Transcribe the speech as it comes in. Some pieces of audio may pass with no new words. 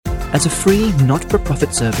As a free,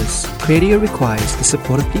 not-for-profit service, Cradio requires the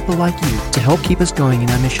support of people like you to help keep us going in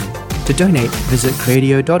our mission. To donate, visit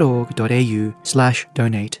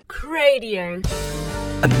cradio.org.au/donate. Cradio.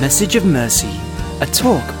 A Message of Mercy, a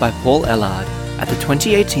talk by Paul Ellard at the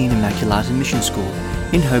 2018 Immaculata Mission School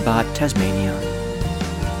in Hobart, Tasmania.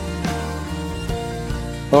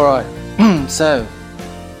 All right, so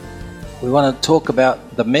we want to talk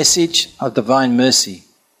about the message of divine mercy.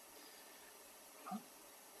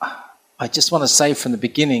 I just want to say from the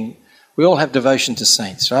beginning, we all have devotion to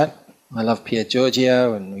saints, right? I love Pier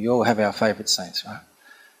Giorgio, and we all have our favourite saints, right?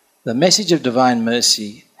 The message of divine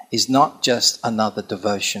mercy is not just another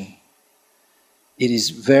devotion. It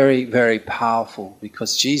is very, very powerful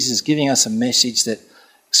because Jesus is giving us a message that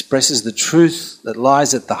expresses the truth that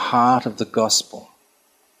lies at the heart of the gospel.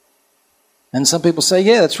 And some people say,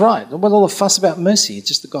 yeah, that's right. What all the fuss about mercy? It's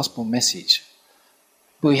just the gospel message.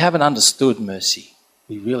 But we haven't understood mercy.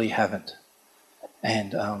 We really haven't.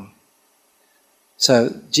 And so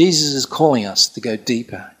Jesus is calling us to go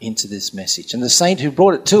deeper into this message. And the saint who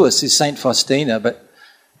brought it to us is Saint Faustina, but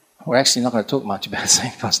we're actually not going to talk much about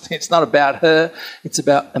Saint Faustina. It's not about her. It's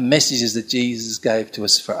about the messages that Jesus gave to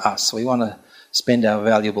us for us. So we want to spend our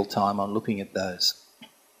valuable time on looking at those.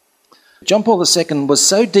 John Paul II was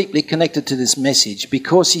so deeply connected to this message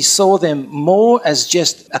because he saw them more as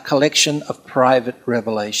just a collection of private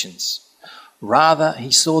revelations. Rather,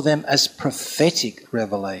 he saw them as prophetic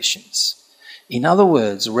revelations. In other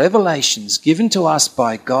words, revelations given to us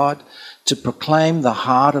by God to proclaim the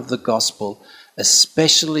heart of the gospel,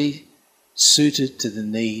 especially suited to the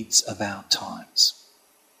needs of our times.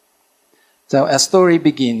 So our story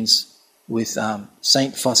begins with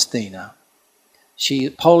Saint Faustina. She,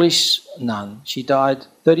 a Polish nun, she died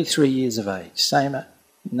 33 years of age, same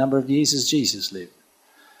number of years as Jesus lived.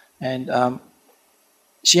 And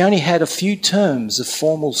she only had a few terms of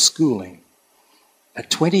formal schooling.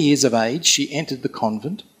 At 20 years of age, she entered the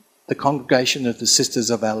convent, the Congregation of the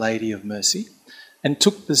Sisters of Our Lady of Mercy, and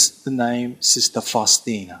took the name Sister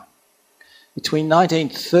Faustina. Between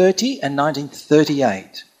 1930 and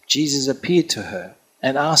 1938, Jesus appeared to her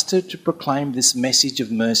and asked her to proclaim this message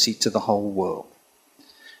of mercy to the whole world.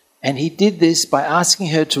 And he did this by asking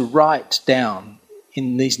her to write down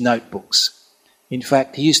in these notebooks. In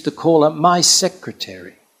fact, he used to call her my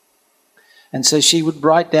secretary. And so she would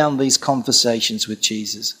write down these conversations with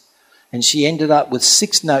Jesus. And she ended up with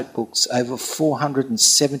 6 notebooks, over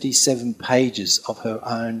 477 pages of her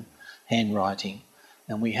own handwriting.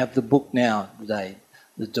 And we have the book now today,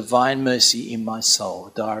 The Divine Mercy in My Soul,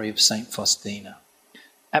 a Diary of Saint Faustina.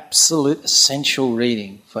 Absolute essential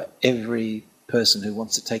reading for every person who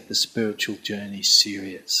wants to take the spiritual journey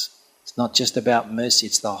serious. It's not just about mercy,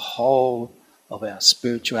 it's the whole of our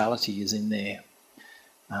spirituality is in there.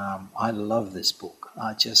 I love this book.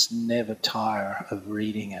 I just never tire of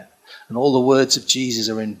reading it. And all the words of Jesus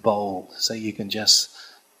are in bold, so you can just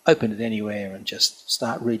open it anywhere and just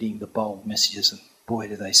start reading the bold messages, and boy,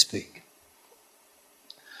 do they speak.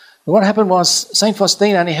 And what happened was St.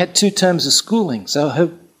 Faustina only had 2 terms of schooling, so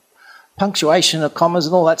her punctuation, her commas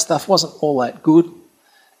and all that stuff wasn't all that good.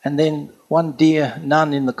 And then one dear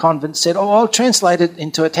nun in the convent said, oh, I'll translate it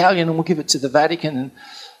into Italian and we'll give it to the Vatican. And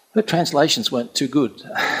her translations weren't too good.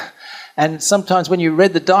 And sometimes when you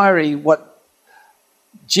read the diary, what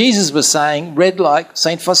Jesus was saying read like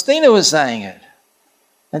St. Faustina was saying it.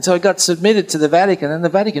 And so it got submitted to the Vatican, and the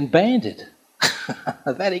Vatican banned it.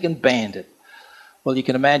 The Vatican banned it. Well, you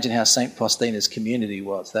can imagine how St. Faustina's community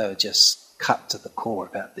was. They were just cut to the core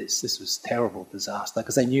about this. This was a terrible disaster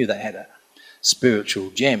because they knew they had a spiritual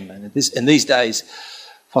gem. And in these days,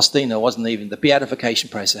 Faustina wasn't even, the beatification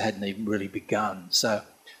process hadn't even really begun. So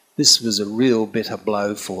this was a real bitter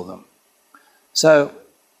blow for them. So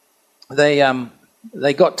they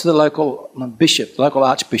got to the local bishop, the local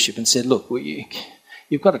archbishop, and said, look,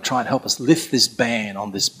 you've got to try and help us lift this ban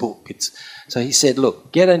on this book. So he said,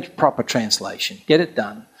 look, get a proper translation, get it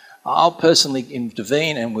done. I'll personally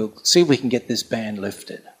intervene and we'll see if we can get this ban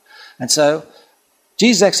lifted. And so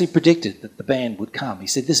Jesus actually predicted that the ban would come. He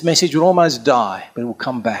said this message will almost die, but it will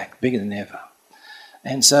come back bigger than ever.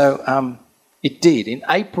 And so it did. In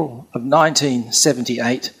April of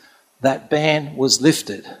 1978, that ban was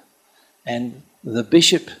lifted. And the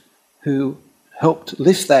bishop who helped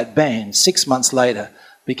lift that ban 6 months later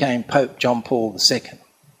became Pope John Paul II.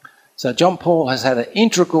 So John Paul has had an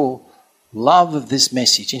integral love of this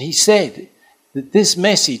message. And he said that this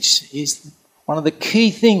message is one of the key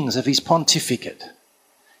things of his pontificate.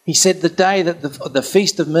 He said the day that the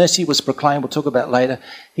Feast of Mercy was proclaimed, we'll talk about later,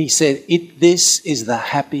 he said, this is the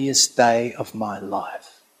happiest day of my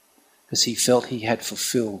life. Because he felt he had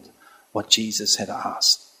fulfilled what Jesus had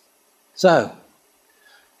asked. So,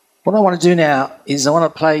 what I want to do now is I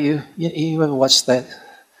want to play you. You ever watched that?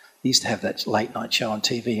 They used to have that late night show on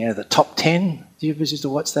TV, the top 10. Do you ever used to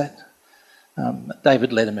watch that?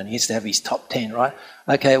 David Letterman, he used to have his top 10, right?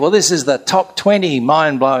 Okay, well, this is the top 20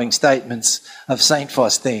 mind-blowing statements of St.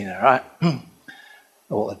 Faustina, right?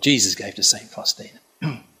 Or Jesus gave to St. Faustina.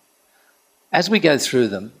 As we go through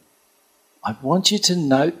them, I want you to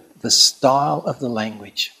note the style of the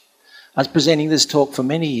language. I was presenting this talk for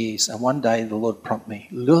many years, and one day the Lord prompted me,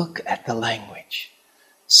 look at the language.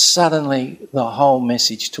 Suddenly, the whole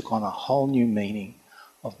message took on a whole new meaning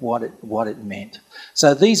of what it meant.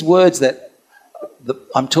 So these words that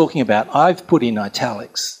I'm talking about, I've put in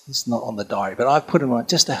italics. It's not on the diary, but I've put them on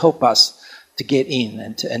just to help us to get in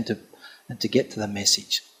and to get to the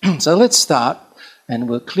message. So let's start, and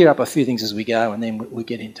we'll clear up a few things as we go, and then we'll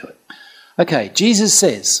get into it. Okay, Jesus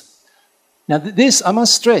says, now this, I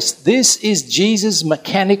must stress, this is Jesus'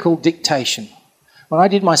 mechanical dictation. When I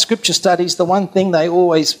did my scripture studies, the one thing they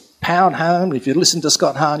always pound home, if you listen to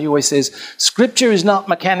Scott Hahn, he always says, Scripture is not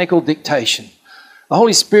mechanical dictation. The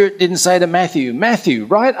Holy Spirit didn't say to Matthew,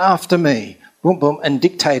 write after me, boom, boom, and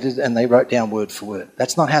dictated, and they wrote down word for word.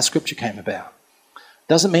 That's not how Scripture came about.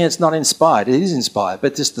 Doesn't mean it's not inspired. It is inspired,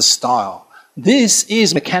 but just the style. This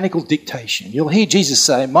is mechanical dictation. You'll hear Jesus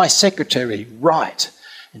say, my secretary, write.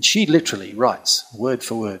 And she literally writes word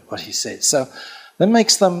for word what he says. So that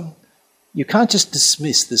makes them, you can't just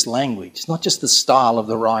dismiss this language. It's not just the style of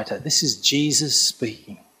the writer. This is Jesus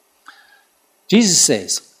speaking. Jesus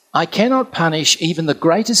says, I cannot punish even the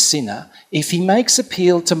greatest sinner if he makes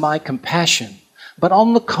appeal to my compassion, but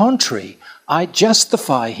on the contrary, I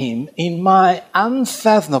justify him in my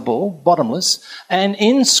unfathomable, bottomless, and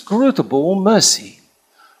inscrutable mercy.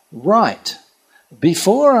 Right,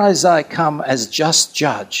 before as I come as just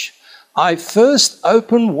judge, I first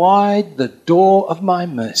open wide the door of my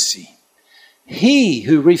mercy. He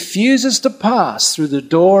who refuses to pass through the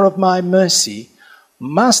door of my mercy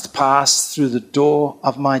must pass through the door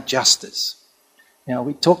of my justice. Now,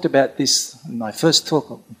 we talked about this in my first talk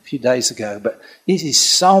a few days ago, but this is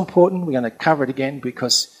so important. We're going to cover it again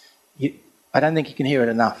because I don't think you can hear it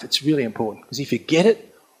enough. It's really important because if you get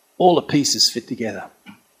it, all the pieces fit together.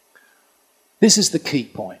 This is the key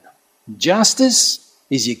point. Justice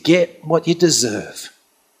is you get what you deserve.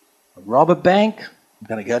 Rob a bank, I'm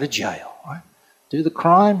going to go to jail. Right? Do the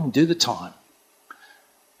crime, do the time.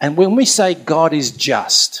 And when we say God is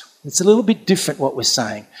just, it's a little bit different what we're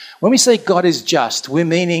saying. When we say God is just, we're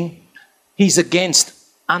meaning he's against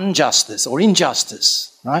injustice or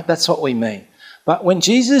injustice, right? That's what we mean. But when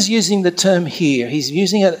Jesus is using the term here, he's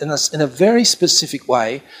using it in a very specific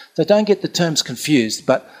way, so don't get the terms confused,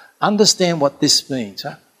 but understand what this means.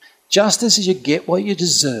 Right? Justice is you get what you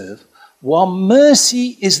deserve, while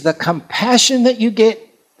mercy is the compassion that you get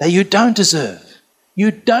that you don't deserve. You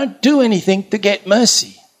don't do anything to get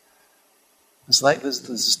mercy. It's like there's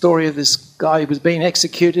a story of this guy who was being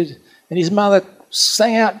executed and his mother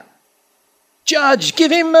sang out, Judge, give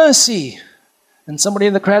him mercy. And somebody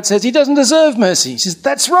in the crowd says, he doesn't deserve mercy. He says,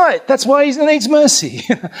 that's right, that's why he needs mercy.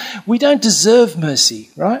 We don't deserve mercy,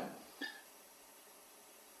 right?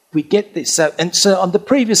 We get this. So on the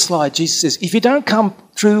previous slide, Jesus says, if you don't come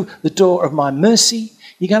through the door of my mercy,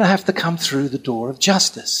 you're going to have to come through the door of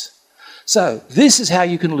justice. So this is how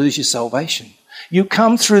you can lose your salvation. You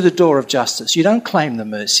come through the door of justice. You don't claim the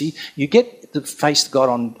mercy. You get to face God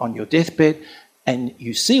on your deathbed and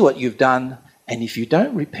you see what you've done. And if you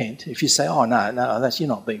don't repent, if you say, oh, no, you're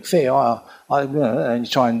not being fair, and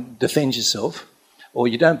you try and defend yourself, or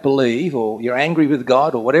you don't believe, or you're angry with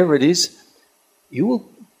God, or whatever it is, you will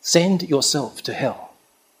send yourself to hell.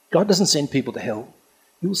 God doesn't send people to hell.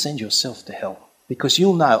 You will send yourself to hell because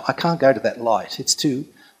you'll know, I can't go to that light. It's too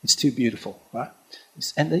beautiful, right?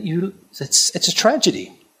 And it's a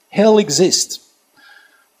tragedy. Hell exists.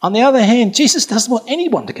 On the other hand, Jesus doesn't want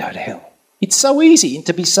anyone to go to hell. It's so easy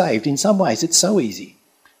to be saved. In some ways, it's so easy.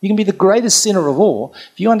 You can be the greatest sinner of all.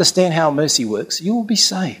 If you understand how mercy works, you will be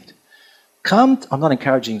saved. I'm not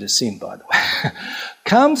encouraging you to sin, by the way.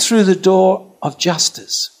 Come through the door of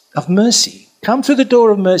justice, of mercy. Come through the door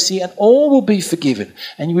of mercy and all will be forgiven.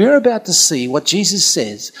 And we're about to see what Jesus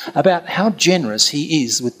says about how generous he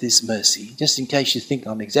is with this mercy. Just in case you think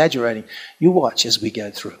I'm exaggerating, you watch as we go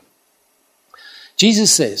through.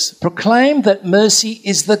 Jesus says, proclaim that mercy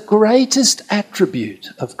is the greatest attribute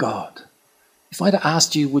of God. If I'd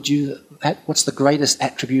asked you, what's the greatest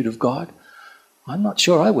attribute of God? I'm not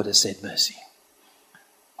sure I would have said mercy.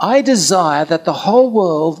 I desire that the whole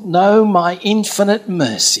world know my infinite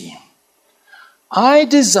mercy. I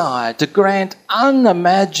desire to grant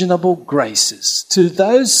unimaginable graces to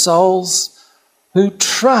those souls who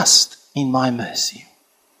trust in my mercy.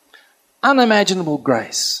 Unimaginable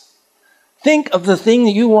grace. Think of the thing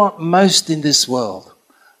that you want most in this world.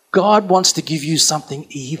 God wants to give you something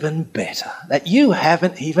even better that you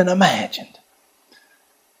haven't even imagined.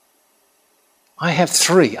 I have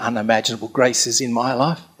 3 unimaginable graces in my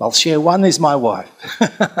life. I'll share one is my wife.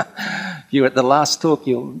 If you're at the last talk,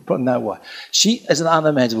 you'll probably know why. She is an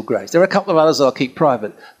unimaginable grace. There are a couple of others I'll keep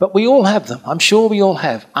private, but we all have them. I'm sure we all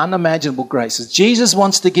have unimaginable graces. Jesus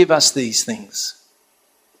wants to give us these things.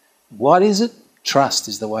 What is it? Trust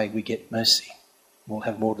is the way we get mercy. We'll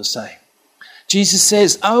have more to say. Jesus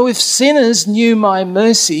says, "Oh, if sinners knew my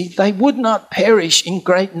mercy, they would not perish in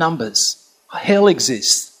great numbers." Hell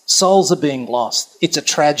exists. Souls are being lost. It's a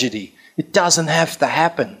tragedy. It doesn't have to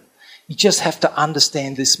happen. You just have to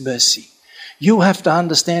understand this mercy. You have to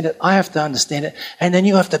understand it. I have to understand it. And then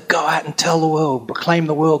you have to go out and tell the world, proclaim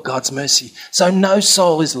the world God's mercy. So no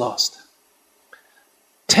soul is lost.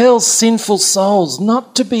 Tell sinful souls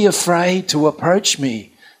not to be afraid to approach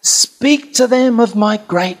me. Speak to them of my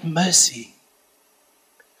great mercy.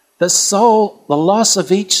 The loss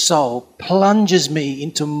of each soul plunges me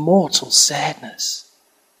into mortal sadness.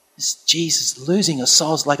 Jesus losing a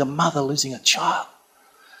soul is like a mother losing a child.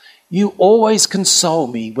 You always console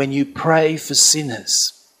me when you pray for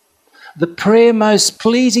sinners. The prayer most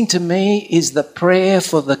pleasing to me is the prayer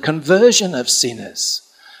for the conversion of sinners.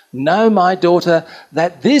 Know, my daughter,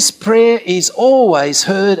 that this prayer is always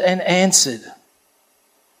heard and answered.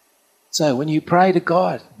 So when you pray to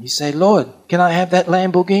God, you say, "Lord, can I have that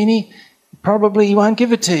Lamborghini?" Probably He won't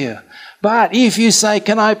give it to you. But if you say,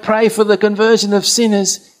 "Can I pray for the conversion of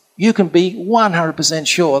sinners?" you can be 100%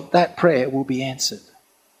 sure that prayer will be answered.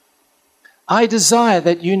 I desire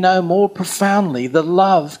that you know more profoundly the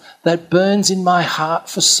love that burns in my heart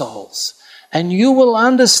for souls, and you will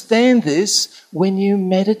understand this when you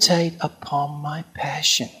meditate upon my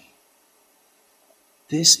passion.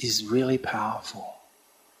 This is really powerful.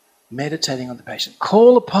 Meditating on the passion.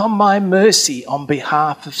 Call upon my mercy on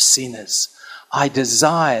behalf of sinners. I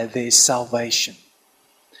desire their salvation.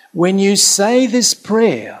 When you say this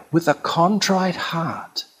prayer with a contrite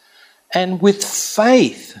heart and with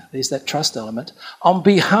faith, there's that trust element, on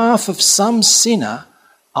behalf of some sinner,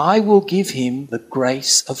 I will give him the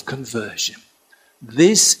grace of conversion.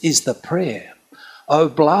 This is the prayer. O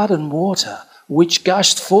blood and water, which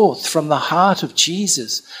gushed forth from the heart of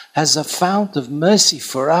Jesus as a fount of mercy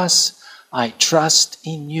for us, I trust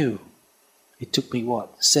in you. It took me,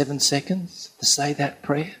 7 seconds to say that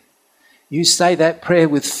prayer? You say that prayer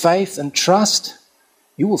with faith and trust,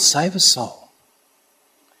 you will save a soul.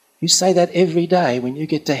 You say that every day when you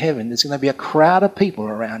get to heaven, there's going to be a crowd of people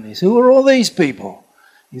around you. Who are all these people?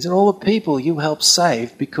 These are all the people you helped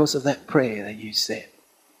save because of that prayer that you said.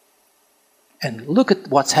 And look at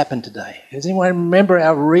what's happened today. Does anyone remember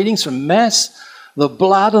our readings from Mass? The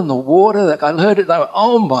blood and the water, that I heard it, they were,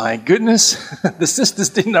 oh my goodness, the sisters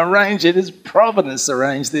didn't arrange it, it's Providence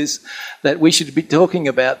arranged this, that we should be talking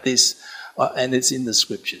about this, and it's in the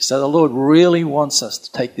Scriptures. So the Lord really wants us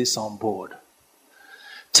to take this on board.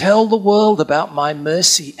 Tell the world about my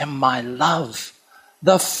mercy and my love.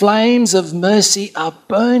 The flames of mercy are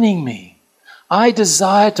burning me. I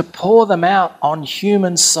desire to pour them out on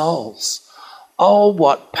human souls. Oh,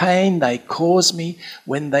 what pain they cause me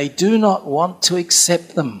when they do not want to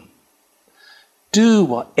accept them. Do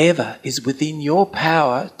whatever is within your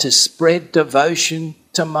power to spread devotion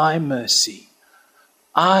to my mercy.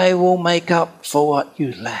 I will make up for what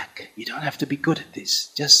you lack. You don't have to be good at this.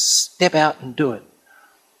 Just step out and do it.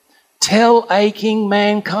 Tell aching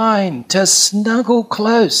mankind to snuggle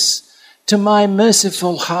close to my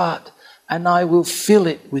merciful heart, and I will fill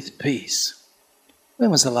it with peace. When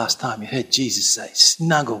was the last time you heard Jesus say,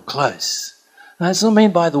 snuggle close? That's what I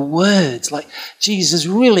mean by the words, like Jesus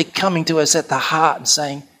really coming to us at the heart and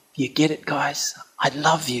saying, you get it, guys? I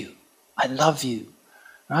love you. I love you.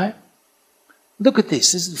 Right? Look at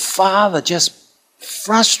this. This is the Father just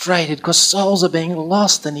frustrated because souls are being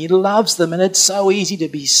lost and he loves them, and it's so easy to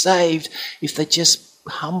be saved if they just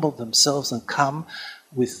humble themselves and come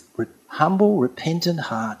with humble, repentant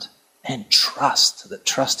heart and trust. That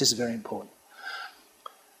trust is very important.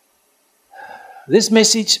 This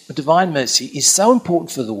message of divine mercy is so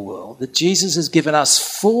important for the world that Jesus has given us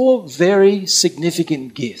 4 very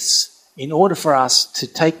significant gifts in order for us to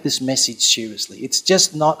take this message seriously. It's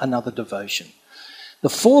just not another devotion. The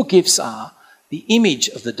 4 gifts are the image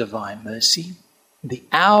of the divine mercy, the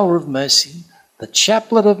hour of mercy, the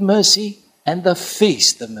chaplet of mercy, and the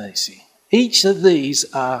feast of mercy. Each of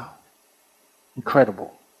these are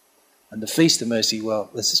incredible. And the feast of mercy, well,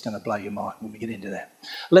 this is going to blow your mind when we get into that.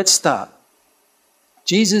 Let's start.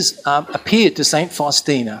 Jesus appeared to St.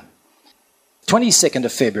 Faustina 22nd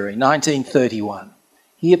of February 1931.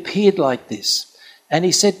 He appeared like this, and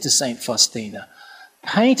he said to St. Faustina,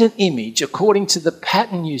 "Paint an image according to the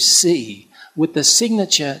pattern you see with the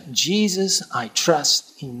signature, 'Jesus, I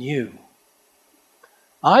trust in you.'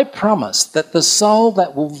 I promise that the soul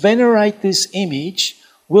that will venerate this image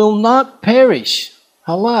will not perish."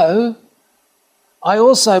 Hello? "I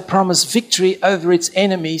also promise victory over its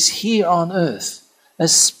enemies here on earth,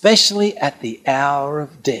 especially at the hour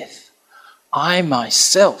of death. I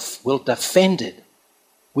myself will defend it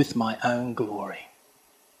with my own glory."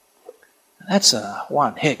 That's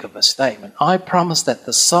one heck of a statement. I promise that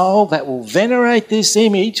the soul that will venerate this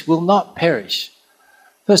image will not perish.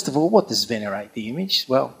 First of all, what does venerate the image?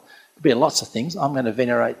 Well, there'll be lots of things. I'm going to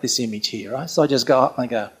venerate this image here, right? So I just go up and I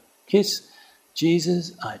go, "Kiss,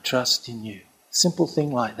 Jesus, I trust in you." Simple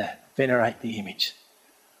thing like that. Venerate the image.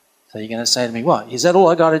 So you're going to say to me, "What? Is that all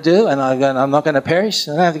I got to do? And I'm not going to perish?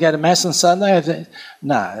 I don't have to go to Mass on Sunday?"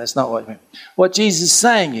 No, that's not what I mean. What Jesus is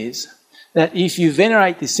saying is that if you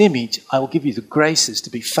venerate this image, I will give you the graces to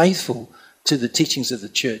be faithful to the teachings of the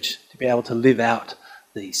church, to be able to live out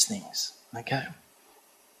these things. Okay?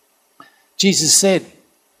 Jesus said,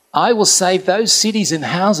 "I will save those cities and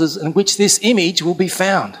houses in which this image will be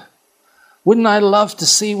found." Wouldn't I love to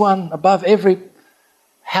see one above every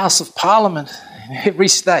House of Parliament in every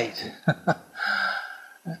state?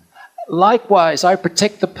 Likewise, I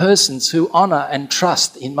protect the persons who honour and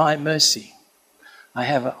trust in my mercy. I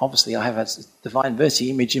have a Divine Mercy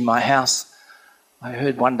image in my house. I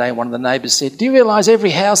heard one day one of the neighbours said, "Do you realise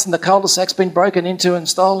every house in the cul-de-sac's been broken into and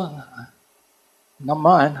stolen?" Not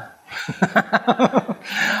mine. I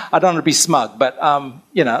don't want to be smug, but,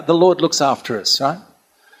 the Lord looks after us, right?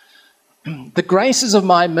 "The graces of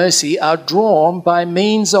my mercy are drawn by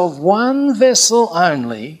means of one vessel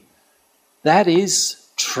only, that is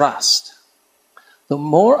trust. The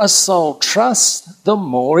more a soul trusts, the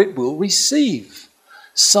more it will receive.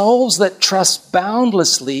 Souls that trust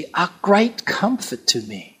boundlessly are great comfort to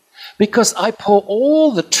me, because I pour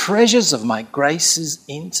all the treasures of my graces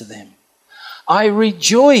into them. I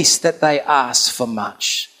rejoice that they ask for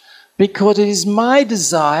much, because it is my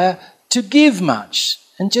desire to give much."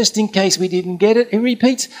 And just in case we didn't get it, he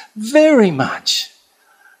repeats, very much.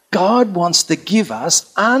 God wants to give us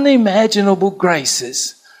unimaginable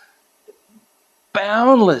graces,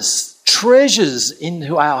 boundless treasures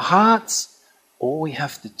into our hearts. All we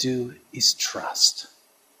have to do is trust.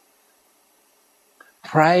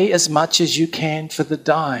 Pray as much as you can for the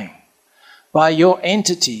dying. By your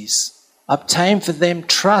entities, obtain for them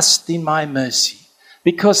trust in my mercy,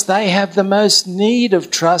 because they have the most need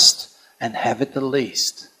of trust and have it the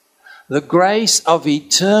least. The grace of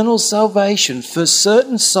eternal salvation for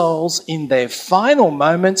certain souls in their final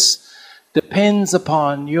moments depends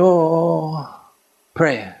upon your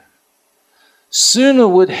prayer. Sooner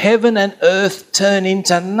would heaven and earth turn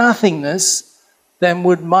into nothingness than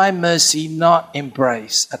would my mercy not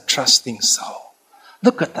embrace a trusting soul.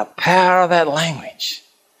 Look at the power of that language.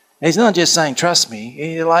 He's not just saying, "Trust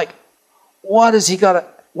me." You're like, what has he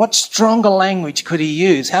got? What stronger language could he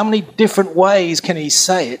use? How many different ways can he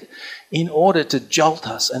say it in order to jolt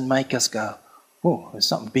us and make us go, "Oh, there's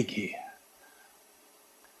something big here"?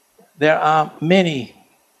 There are many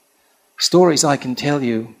stories I can tell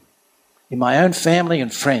you in my own family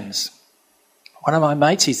and friends. One of my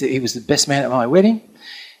mates, he was the best man at my wedding.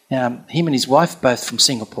 Him and his wife, both from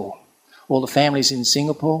Singapore. All the families in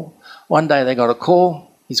Singapore. One day they got a call.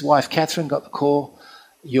 His wife, Catherine, got the call.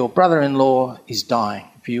 "Your brother-in-law is dying.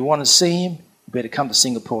 If you want to see him, you better come to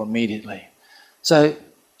Singapore immediately." So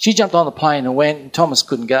she jumped on the plane and went, and Thomas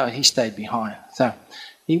couldn't go. He stayed behind. So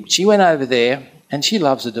she went over there, and she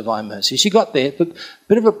loves the Divine Mercy. She got there, but a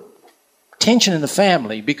bit of a tension in the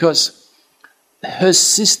family because her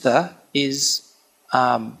sister is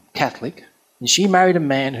Catholic, and she married a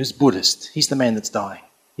man who's Buddhist. He's the man that's dying.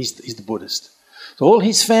 He's the Buddhist. So all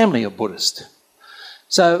his family are Buddhist.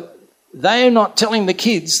 So they're not telling the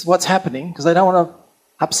kids what's happening because they don't want to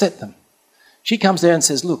upset them. She comes there and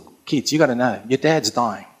says, "Look, kids, you got to know, your dad's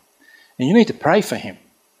dying and you need to pray for him."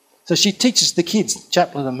 So she teaches the kids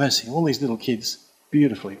Chaplet of Mercy, all these little kids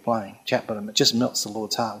beautifully playing Chaplet of Mercy. It just melts the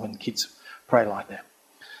Lord's heart when kids pray like that.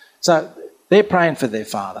 So they're praying for their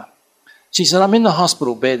father. She said, "I'm in the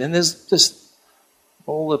hospital bed and there's just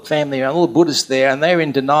all the family, all the Buddhists there, and they're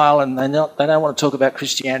in denial and they don't want to talk about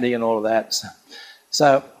Christianity and all of that."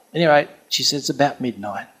 So anyway, she said it's about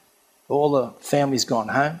midnight. All the family's gone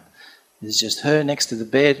home. There's just her next to the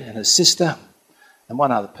bed and her sister and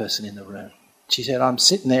one other person in the room. She said, "I'm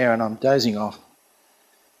sitting there and I'm dozing off."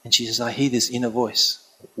 And she says, "I hear this inner voice.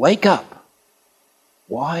 Wake up.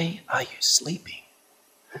 Why are you sleeping?"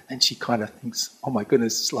 And she kind of thinks, oh my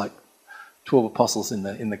goodness, it's like 12 apostles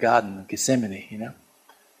in the garden of Gethsemane, And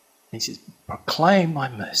he says, proclaim my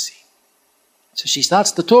mercy. So she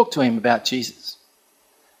starts to talk to him about Jesus.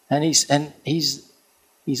 And his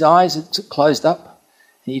eyes had closed up.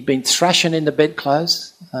 He'd been thrashing in the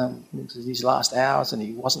bedclothes his last hours, and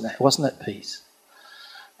he wasn't at peace.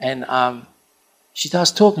 And she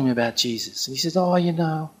starts talking to him about Jesus. And he says, oh, I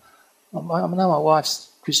know my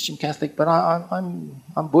wife's Christian Catholic, but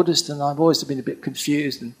I'm Buddhist, and I've always been a bit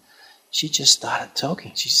confused. And she just started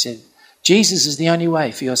talking. She said, Jesus is the only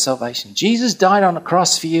way for your salvation. Jesus died on a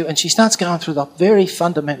cross for you. And she starts going through the very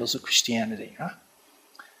fundamentals of Christianity, right?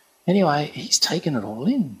 Anyway, he's taken it all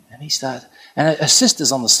in. And her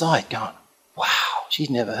sister's on the side going, wow,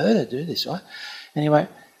 she's never heard her do this, right? Anyway,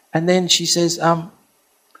 and then she says,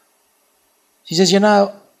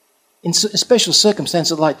 in special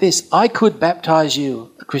circumstances like this, I could baptize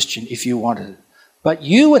you a Christian if you wanted it, but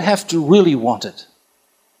you would have to really want it.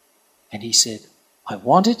 And he said, I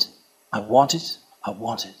want it, I want it, I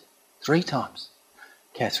want it. 3 times.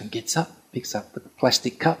 Catherine gets up, picks up the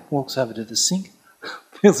plastic cup, walks over to the sink,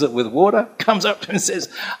 fills it with water, comes up to him and says,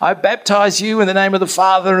 I baptize you in the name of the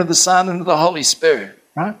Father and of the Son and of the Holy Spirit.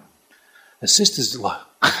 Right? Her sister's like,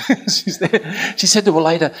 she's there. She said to her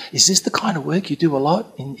later, is this the kind of work you do a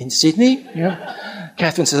lot in Sydney?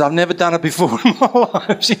 Catherine says, I've never done it before in my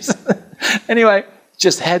life. Anyway,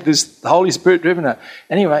 just had the Holy Spirit driven her.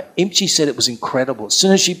 Anyway, she said it was incredible. As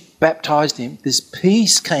soon as she baptized him, this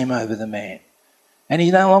peace came over the man. And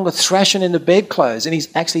he's no longer thrashing in the bedclothes, and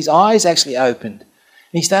his eyes actually opened.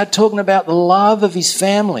 And he started talking about the love of his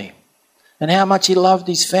family and how much he loved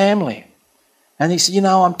his family. And he said,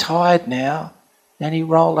 I'm tired now. And he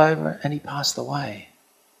rolled over and he passed away.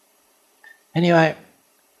 Anyway,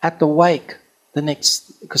 at the wake,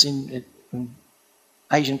 because in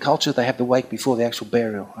Asian culture, they have the wake before the actual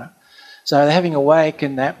burial. Right? So they're having a wake,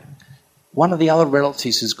 and that one of the other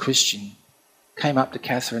relatives who's Christian came up to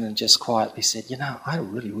Catherine and just quietly said, I had a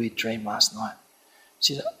really weird dream last night.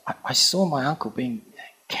 She said, I saw my uncle being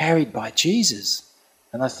carried by Jesus.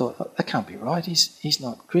 And I thought, that can't be right. He's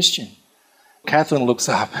not Christian. Catherine looks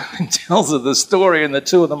up and tells her the story, and the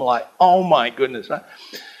two of them are like, oh my goodness. Right?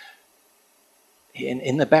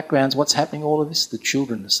 In the background, what's happening all of this? The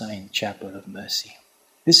children are saying, Chaplet of Mercy.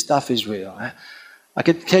 This stuff is real. I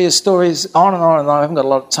could tell you stories on and on and on. I haven't got a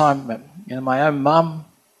lot of time. But, my own mum.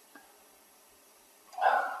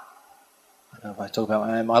 I don't know if I talk about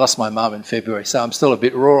my own. I lost my mum in February, so I'm still a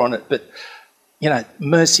bit raw on it. But,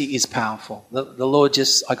 mercy is powerful. The Lord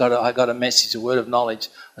I got a message, a word of knowledge,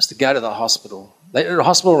 was to go to the hospital. The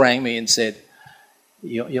hospital rang me and said,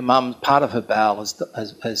 your mum, part of her bowel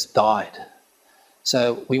has died.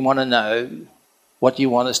 So we want to know, what do you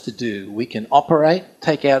want us to do? We can operate,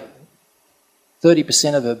 take out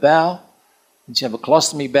 30% of her bowel, and she have a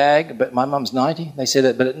colostomy bag, but my mum's 90. They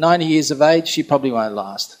said, but at 90 years of age, she probably won't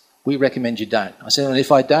last. We recommend you don't. I said, and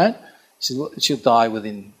if I don't? She said, well, she'll die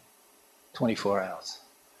within 24 hours.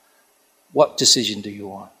 What decision do you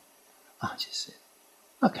want? I just said,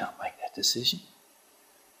 I can't make that decision.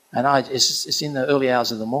 And it's in the early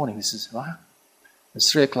hours of the morning. This is right.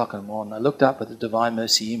 It's 3 o'clock in the morning. I looked up at the Divine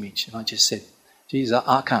Mercy image and I just said, Jesus,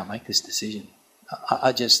 I can't make this decision.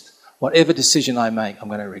 Whatever decision I make, I'm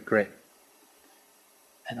going to regret.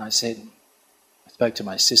 And I spoke to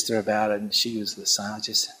my sister about it, and she was the same.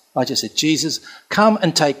 I just said, Jesus, come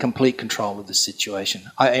and take complete control of the situation.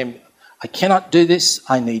 I cannot do this.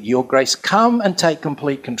 I need your grace. Come and take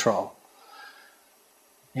complete control.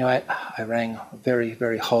 Anyway, I rang a very,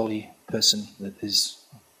 very holy person that is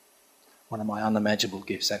one of my unimaginable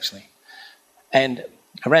gifts, actually. And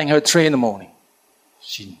I rang her at 3 a.m.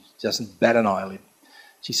 She doesn't bat an eyelid.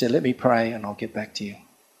 She said, let me pray and I'll get back to you.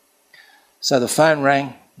 So the phone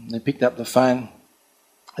rang. They picked up the phone.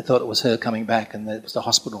 I thought it was her coming back, and it was the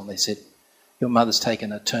hospital. And they said, your mother's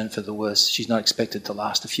taken a turn for the worse. She's not expected to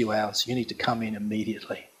last a few hours. You need to come in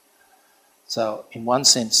immediately. So in one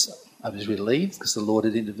sense, I was relieved because the Lord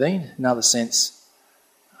had intervened. In another sense,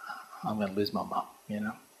 I'm going to lose my mum,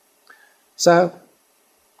 So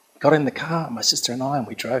got in the car, my sister and I, and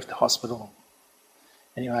we drove to hospital.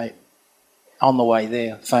 Anyway, on the way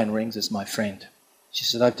there, the phone rings. It's my friend. She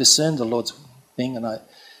said, I've discerned the Lord's thing, and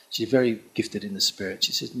she's very gifted in the Spirit.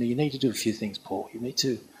 She said to me, you need to do a few things, Paul. We need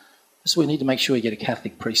to make sure you get a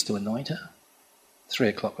Catholic priest to anoint her. 3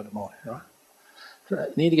 o'clock in the morning, right?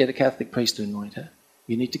 You need to get a Catholic priest to anoint her.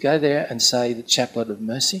 You need to go there and say the Chaplet of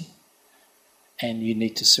Mercy. And you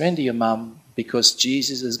need to surrender your mum, because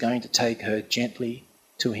Jesus is going to take her gently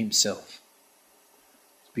to himself.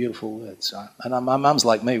 Beautiful words, right? And my mum's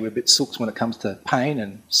like me. We're a bit sooks when it comes to pain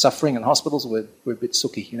and suffering in hospitals. We're a bit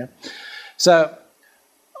sooky, you know. So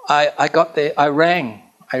I got there. I rang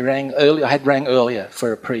early. I had rang earlier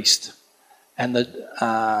for a priest, and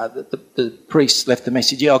the priest left the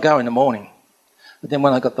message. Yeah, I'll go in the morning. But then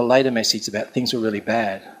when I got the later message about things were really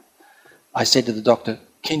bad, I said to the doctor,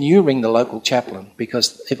 "Can you ring the local chaplain?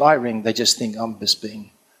 Because if I ring, they just think I'm just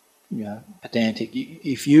being, pedantic.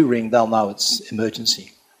 If you ring, they'll know it's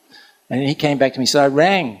emergency." And he came back to me and said, "I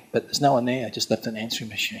rang, but there's no one there. I just left an answering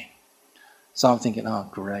machine." So I'm thinking, oh,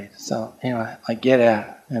 great. So anyway, I get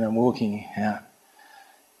out and I'm walking out.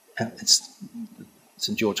 And it's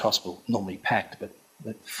St George Hospital, normally packed, but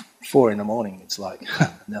 4 a.m, it's like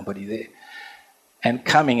nobody there. And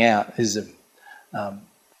coming out is a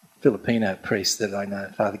Filipino priest that I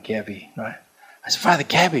know, Father Gabby, right? I said, "Father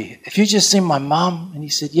Gabby, have you just seen my mum?" And he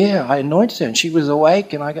said, "Yeah, I anointed her and she was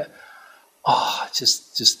awake." And I go, oh,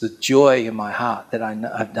 just the joy in my heart that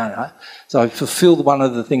I've done it. Right? So I fulfilled one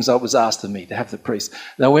of the things I was asked of me, to have the priest.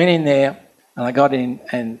 And I went in there and I got in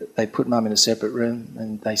and they put mum in a separate room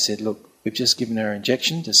and they said, "Look, we've just given her an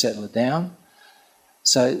injection to settle her down."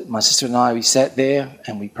 So my sister and I, we sat there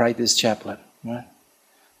and we prayed this chaplet. Right?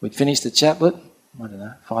 We'd finished the chaplet,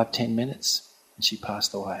 5-10 minutes, and she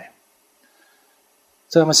passed away.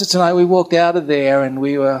 So my sister and I, we walked out of there and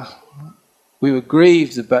we were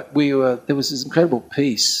grieved, but there was this incredible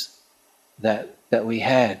peace that we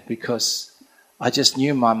had, because I just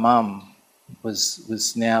knew my mum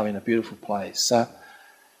was now in a beautiful place. So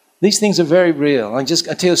these things are very real. I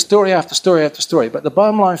tell you story after story after story, but the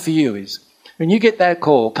bottom line for you is, when you get that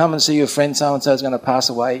call, come and see your friend so-and-so is going to pass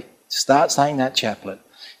away, start saying that chaplet.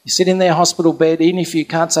 You sit in their hospital bed, even if you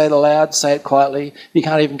can't say it aloud, say it quietly. If you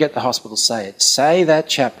can't even get the hospital, say it. Say that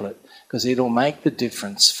chaplet, because it'll make the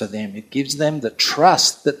difference for them. It gives them the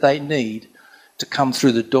trust that they need to come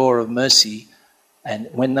through the door of mercy. And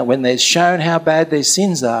when they're shown how bad their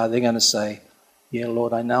sins are, they're going to say, "Yeah,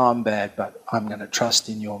 Lord, I know I'm bad, but I'm going to trust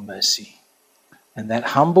in your mercy." And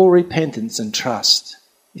that humble repentance and trust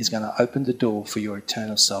is going to open the door for your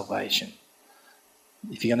eternal salvation.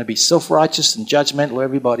 If you're going to be self-righteous and judgmental of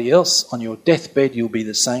everybody else, on your deathbed you'll be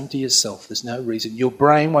the same to yourself. There's no reason. Your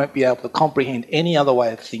brain won't be able to comprehend any other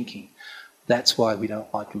way of thinking. That's why we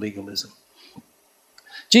don't like legalism.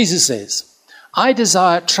 Jesus says, "I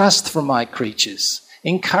desire trust from my creatures.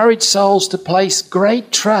 Encourage souls to place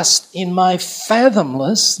great trust in my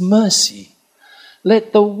fathomless mercy.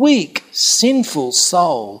 Let the weak, sinful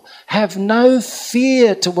soul have no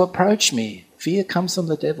fear to approach me." Fear comes from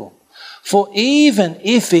the devil. "For even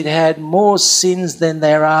if it had more sins than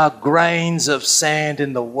there are grains of sand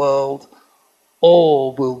in the world,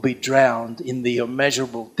 all will be drowned in the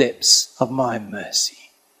immeasurable depths of my mercy."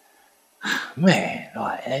 Man,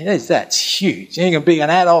 that's huge. You can be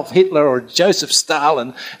an Adolf Hitler or Joseph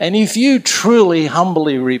Stalin, and if you truly,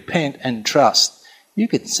 humbly repent and trust, you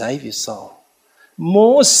can save your soul.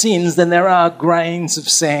 More sins than there are grains of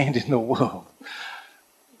sand in the world.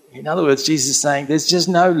 In other words, Jesus is saying there's just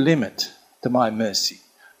no limit to my mercy.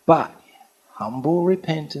 But humble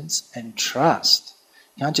repentance and trust.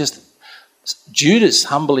 You can't just... Judas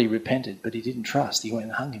humbly repented, but he didn't trust. He went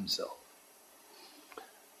and hung himself.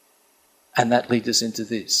 And that leads us into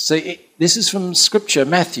this. See, this is from Scripture,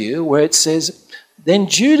 Matthew, where it says, "Then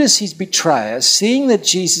Judas, his betrayer, seeing that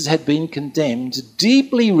Jesus had been condemned,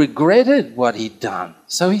 deeply regretted what he'd done."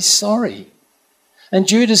 So he's sorry. "And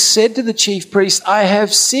Judas said to the chief priest, 'I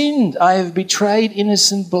have sinned. I have betrayed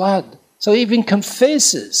innocent blood.'" So he even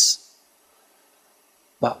confesses.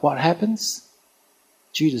 But what happens?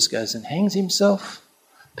 Judas goes and hangs himself.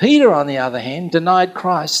 Peter, on the other hand, denied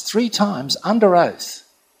Christ 3 times under oath.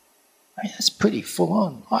 I mean, that's pretty full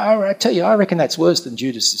on. I tell you, I reckon that's worse than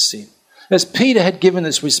Judas' sin. As Peter had given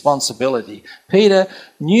this responsibility. Peter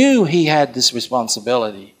knew he had this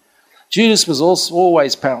responsibility. Judas was also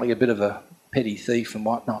always apparently a bit of a petty thief and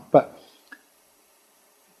whatnot, but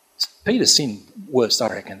Peter sinned worse, I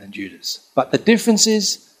reckon, than Judas. But the difference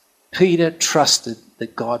is Peter trusted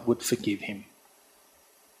that God would forgive him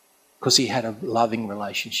because he had a loving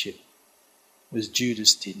relationship, whereas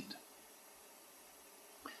Judas didn't.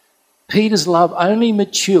 Peter's love only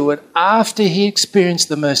matured after he experienced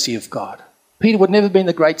the mercy of God. Peter would never have been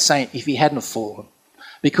the great saint if he hadn't fallen,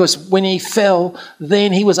 because when he fell,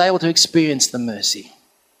 then he was able to experience the mercy.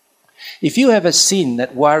 If you have a sin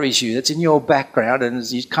that worries you, that's in your background and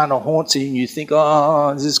it kind of haunts you and you think, "Oh,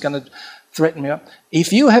 is this going to threaten me?"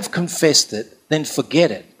 If you have confessed it, then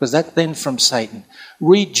forget it, because that's then from Satan.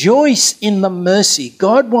 Rejoice in the mercy.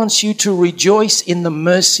 God wants you to rejoice in the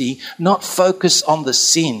mercy, not focus on the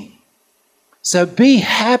sin. So be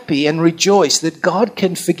happy and rejoice that God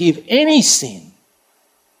can forgive any sin.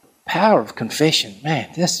 Power of confession, man,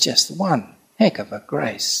 that's just one heck of a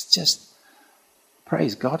grace. Just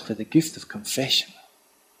praise God for the gift of confession.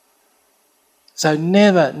 So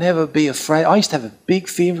never be afraid. I used to have a big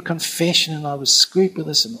fear of confession, and I was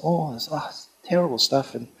scrupulous and all this terrible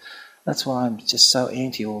stuff, and that's why I'm just so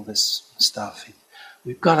anti all this stuff.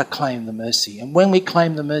 We've got to claim the mercy. And when we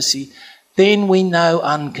claim the mercy, then we know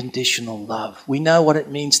unconditional love. We know what it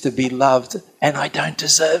means to be loved, and I don't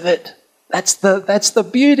deserve it. That's the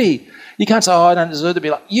beauty. You can't say, I don't deserve to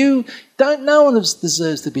be loved. You don't. No one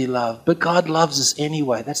deserves to be loved, but God loves us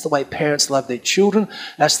anyway. That's the way parents love their children.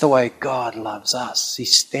 That's the way God loves us. He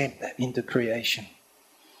stamped that into creation.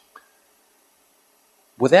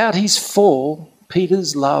 Without his fall,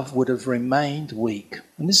 Peter's love would have remained weak.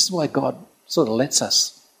 And this is why God sort of lets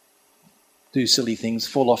us do silly things,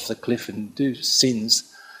 fall off the cliff and do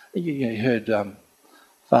sins. You heard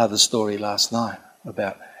Father's story last night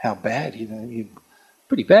about how bad,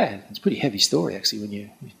 pretty bad. It's a pretty heavy story,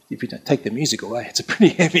 actually, if you don't take the music away. It's a pretty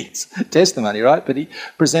heavy testimony, right? But he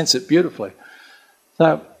presents it beautifully.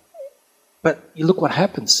 So, but you look what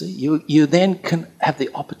happens, see? You then can have the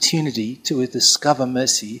opportunity to discover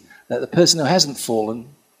mercy that the person who hasn't fallen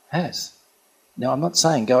has. Now, I'm not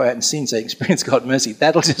saying go out and sin so you experience God's mercy.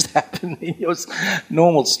 That'll just happen in your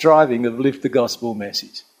normal striving of lift the gospel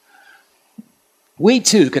message. We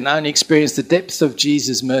too can only experience the depths of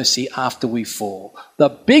Jesus' mercy after we fall. The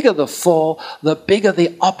bigger the fall, the bigger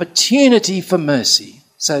the opportunity for mercy.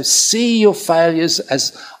 So see your failures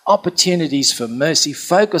as opportunities for mercy.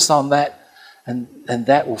 Focus on that, and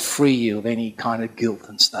that will free you of any kind of guilt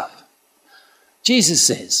and stuff. Jesus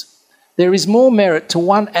says, there is more merit to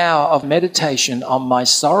 1 hour of meditation on my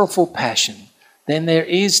sorrowful passion than there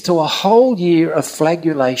is to a whole year of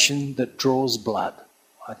flagellation that draws blood.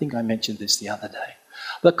 I think I mentioned this the other day.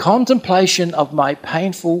 The contemplation of my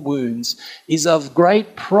painful wounds is of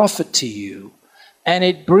great profit to you, and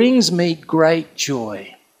it brings me great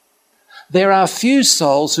joy. There are few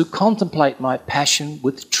souls who contemplate my passion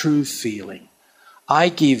with true feeling. I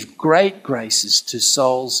give great graces to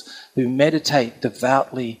souls who meditate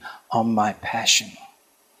devoutly on my passion.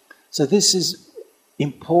 So this is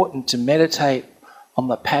important, to meditate on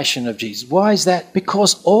the passion of Jesus. Why is that?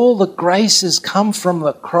 Because all the graces come from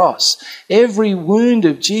the cross. Every wound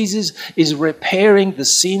of Jesus is repairing the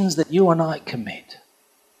sins that you and I commit.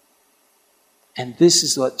 And this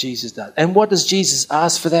is what Jesus does. And what does Jesus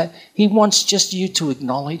ask for that? He wants just you to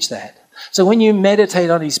acknowledge that. So when you meditate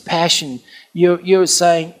on his passion, you're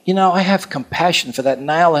saying, I have compassion for that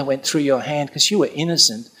nail that went through your hand because you were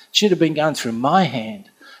innocent. It should have been going through my hand.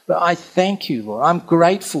 But I thank you, Lord. I'm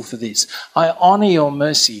grateful for this. I honour your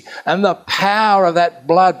mercy. And the power of that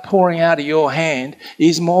blood pouring out of your hand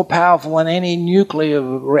is more powerful than any nuclear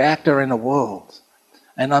reactor in the world.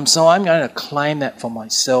 And I'm going to claim that for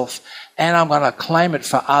myself, and I'm going to claim it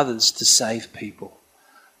for others to save people.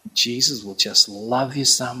 Jesus will just love you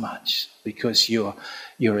so much because you're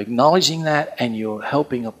acknowledging that and you're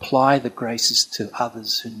helping apply the graces to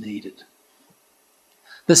others who need it.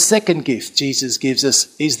 The second gift Jesus gives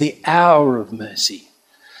us is the hour of mercy.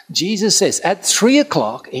 Jesus says, at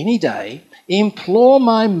 3:00 any day, implore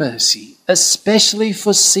my mercy, especially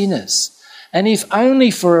for sinners. And if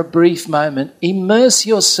only for a brief moment, immerse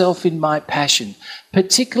yourself in my passion,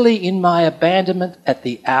 particularly in my abandonment at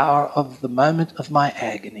the hour of the moment of my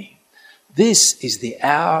agony. This is the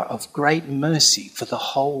hour of great mercy for the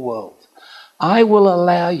whole world. I will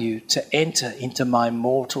allow you to enter into my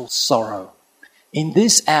mortal sorrow. In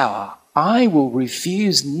this hour, I will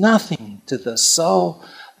refuse nothing to the soul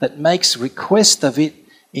that makes request of it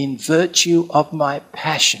in virtue of my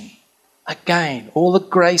passion. Again, all the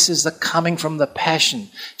graces are coming from the passion.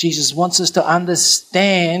 Jesus wants us to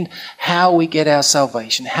understand how we get our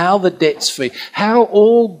salvation, how the debt's free, how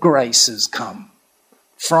all graces come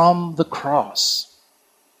from the cross.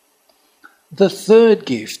 The third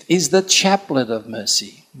gift is the chaplet of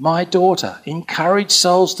mercy. My daughter, encourage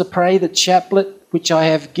souls to pray the chaplet which I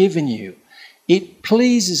have given you. It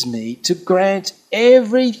pleases me to grant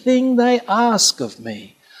everything they ask of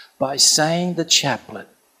me by saying the chaplet.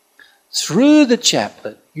 Through the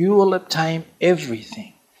chaplet, you will obtain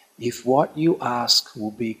everything if what you ask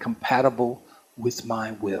will be compatible with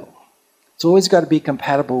my will. It's always got to be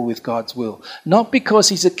compatible with God's will. Not because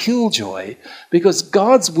he's a killjoy, because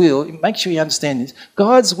God's will, make sure you understand this,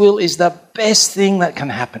 God's will is the best thing that can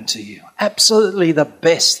happen to you. Absolutely the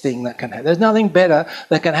best thing that can happen. There's nothing better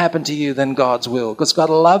that can happen to you than God's will, because God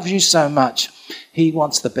loves you so much, he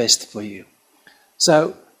wants the best for you.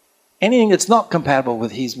 So anything that's not compatible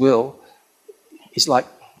with his will is like,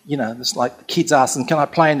 it's like the kids asking, can I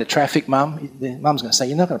play in the traffic, Mum? The mum's going to say,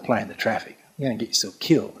 you're not going to play in the traffic. You're going to get yourself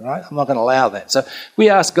killed, right? I'm not going to allow that. So we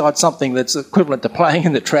ask God something that's equivalent to playing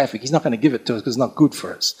in the traffic. He's not going to give it to us because it's not good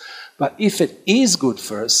for us. But if it is good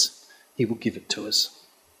for us, he will give it to us.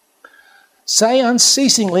 Say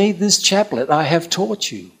unceasingly this chaplet I have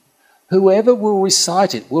taught you. Whoever will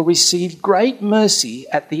recite it will receive great mercy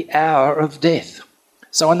at the hour of death.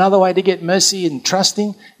 So another way to get mercy and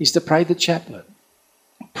trusting is to pray the chaplet.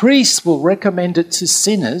 Priests will recommend it to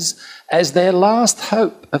sinners as their last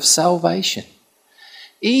hope of salvation.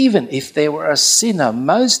 Even if there were a sinner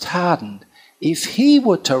most hardened, if he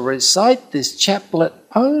were to recite this chaplet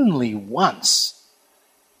only once,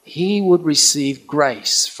 he would receive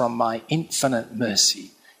grace from my infinite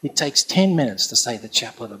mercy. It takes 10 minutes to say the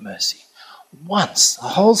chaplet of mercy. Once, a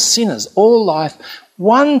whole sinner's all life,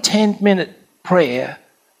 1 10-minute prayer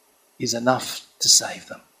is enough to save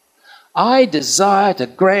them. I desire to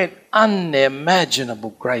grant unimaginable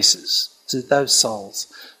graces to those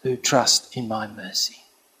souls who trust in my mercy.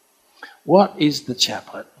 What is the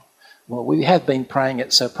chaplet? Well, we have been praying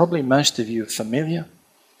it, so probably most of you are familiar.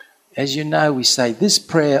 As you know, we say this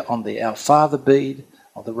prayer on the Our Father bead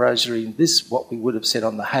of the Rosary, and this what we would have said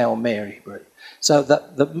on the Hail Mary bead. So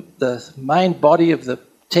the main body of the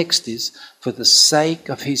text is, for the sake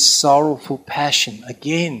of his sorrowful passion.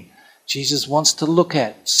 Again, Jesus wants to look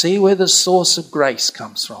at, see where the source of grace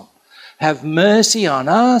comes from. Have mercy on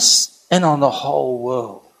us and on the whole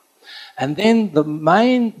world. And then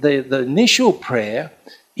the initial prayer,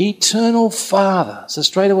 Eternal Father. So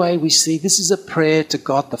straight away we see this is a prayer to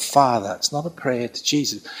God the Father. It's not a prayer to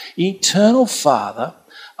Jesus. Eternal Father,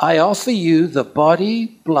 I offer you the body,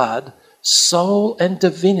 blood, soul and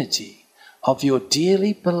divinity of your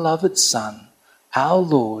dearly beloved Son, our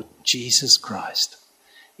Lord Jesus Christ,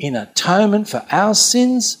 in atonement for our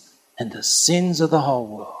sins and the sins of the whole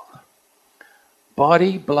world.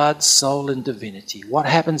 Body, blood, soul and divinity. What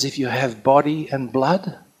happens if you have body and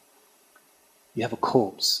blood? You have a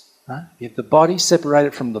corpse. Right? You have the body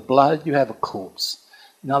separated from the blood, you have a corpse.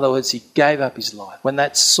 In other words, he gave up his life. When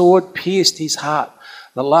that sword pierced his heart,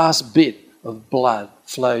 the last bit of blood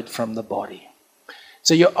flowed from the body.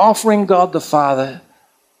 So you're offering God the Father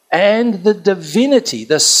and the divinity,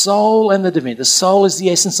 the soul and the divinity. The soul is the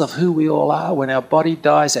essence of who we all are. When our body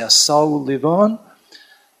dies, our soul will live on.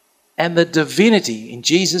 And the divinity, in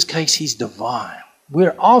Jesus' case, he's divine.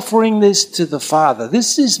 We're offering this to the Father.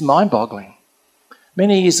 This is mind-boggling.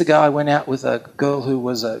 Many years ago, I went out with a girl who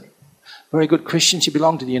was a very good Christian. She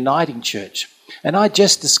belonged to the Uniting Church. And I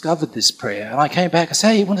just discovered this prayer. And I came back and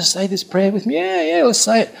said, hey, you want to say this prayer with me? Yeah, let's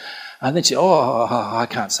say it. And then she said, I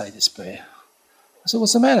can't say this prayer. I said,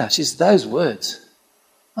 what's the matter? She said, those words.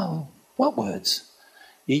 Oh, what words?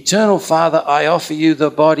 Eternal Father, I offer you the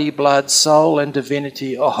body, blood, soul and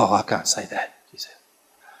divinity. Oh, I can't say that, she said.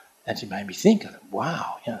 And she made me think,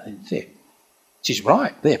 wow, she's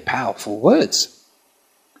right. They're powerful words.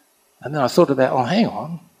 And then I thought about, hang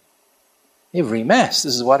on. Every Mass,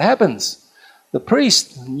 this is what happens. The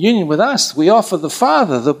priest, in union with us, we offer the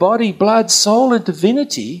Father the body, blood, soul and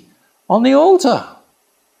divinity on the altar.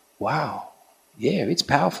 Wow. Yeah, it's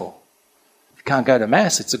powerful. If you can't go to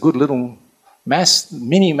Mass, it's a good little Mass,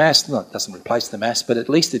 mini Mass. No, it doesn't replace the Mass, but at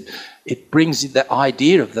least it brings the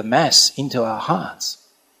idea of the Mass into our hearts.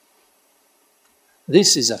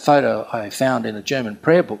 This is a photo I found in a German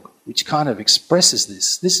prayer book which kind of expresses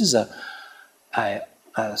this. This is a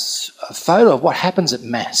photo of what happens at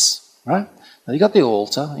Mass, right? Now, you got the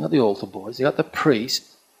altar, you got the altar boys, you got the priest,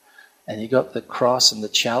 and you got the cross and the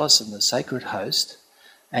chalice and the sacred host,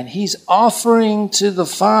 and he's offering to the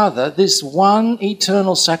Father this one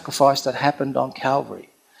eternal sacrifice that happened on Calvary.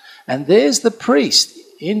 And there's the priest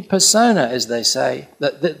in persona, as they say,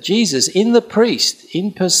 that Jesus in the priest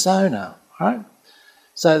in persona, right?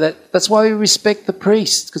 So that's why we respect the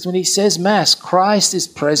priest, because when he says Mass, Christ is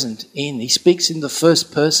present he speaks in the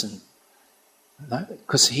first person, right?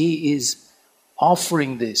 Because he is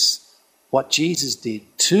offering this, what Jesus did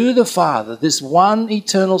to the Father, this one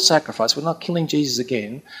eternal sacrifice. We're not killing Jesus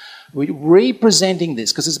again. We're representing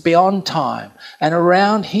this because it's beyond time. And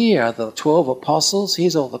around here are the 12 apostles.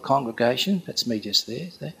 Here's all the congregation. That's me just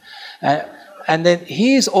there. And then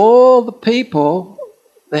here's all the people,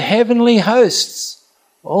 the heavenly hosts,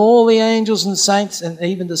 all the angels and saints and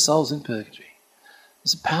even the souls in purgatory.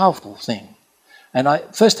 It's a powerful thing. And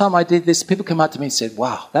first time I did this, people come up to me and said,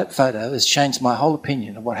 wow, that photo has changed my whole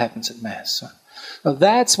opinion of what happens at Mass. Well,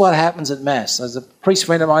 that's what happens at Mass. As a priest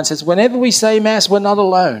friend of mine says, whenever we say Mass, we're not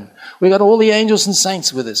alone. We've got all the angels and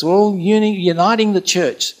saints with us. We're all uniting the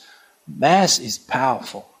church. Mass is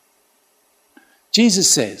powerful.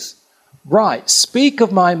 Jesus says, Write, speak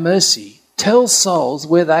of my mercy, tell souls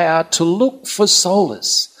where they are to look for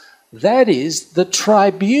solace. That is the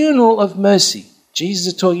tribunal of mercy.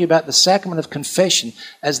 Jesus is talking about the sacrament of confession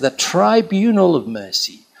as the tribunal of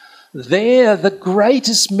mercy. There the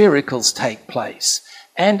greatest miracles take place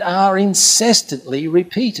and are incessantly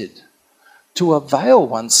repeated. To avail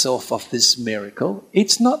oneself of this miracle,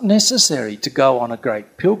 it's not necessary to go on a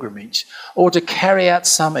great pilgrimage or to carry out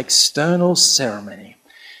some external ceremony.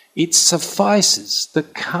 It suffices to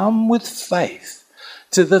come with faith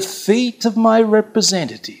to the feet of my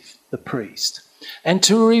representative, the priest, and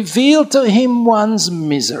to reveal to him one's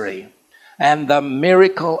misery, and the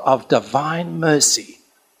miracle of divine mercy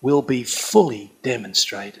will be fully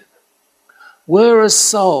demonstrated. Were a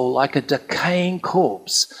soul like a decaying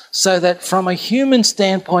corpse, so that from a human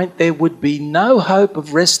standpoint there would be no hope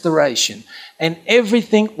of restoration and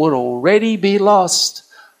everything would already be lost,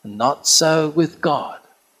 not so with God.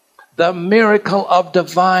 The miracle of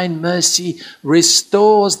divine mercy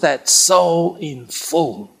restores that soul in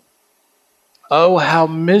full. Oh, how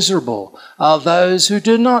miserable are those who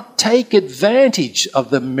do not take advantage of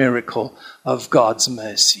the miracle of God's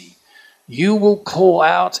mercy. You will call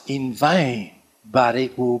out in vain, but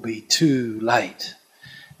it will be too late.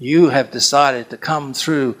 You have decided to come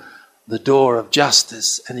through the door of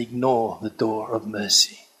justice and ignore the door of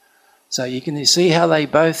mercy. So you can see how they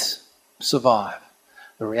both survive.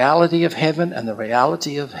 The reality of heaven and the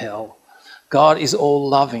reality of hell. God is all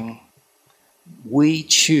loving. We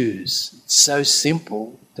choose. It's so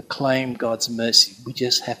simple to claim God's mercy. We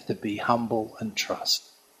just have to be humble and trust.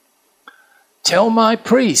 Tell my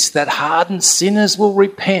priests that hardened sinners will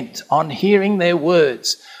repent on hearing their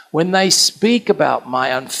words when they speak about my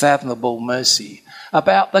unfathomable mercy,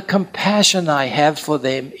 about the compassion I have for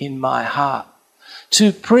them in my heart.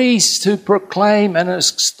 To priests who proclaim and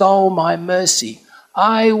extol my mercy,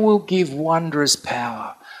 I will give wondrous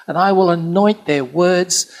power, and I will anoint their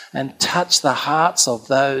words and touch the hearts of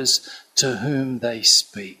those to whom they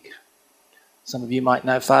speak. Some of you might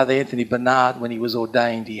know Father Anthony Bernard. When he was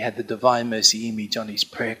ordained, he had the Divine Mercy image on his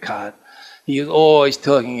prayer card. He was always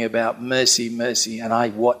talking about mercy, mercy, and I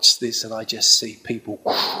watch this and I just see people,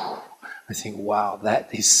 I think, wow,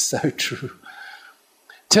 that is so true.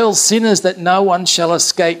 Tell sinners that no one shall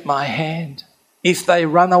escape my hand. If they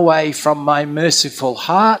run away from my merciful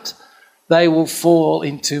heart, they will fall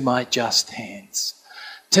into my just hands.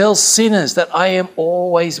 Tell sinners that I am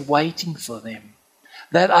always waiting for them,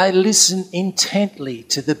 that I listen intently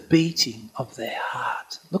to the beating of their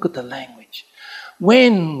heart. Look at the language.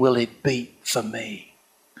 When will it beat for me?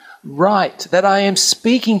 Write that I am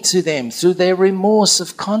speaking to them through their remorse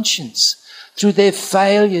of conscience, through their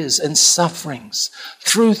failures and sufferings,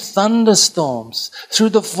 through thunderstorms, through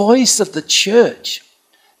the voice of the church.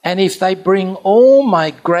 And if they bring all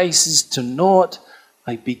my graces to naught,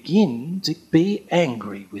 I begin to be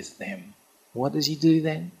angry with them. What does he do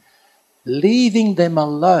then? Leaving them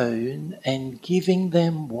alone and giving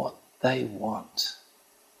them what they want.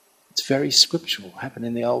 It's very scriptural, happened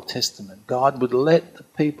in the Old Testament. God would let the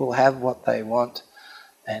people have what they want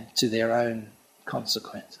and to their own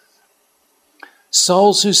consequences.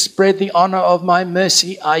 Souls who spread the honour of my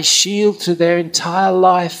mercy, I shield to their entire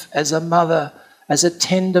life as a mother, as a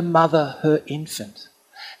tender mother her infant.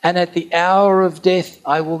 And at the hour of death,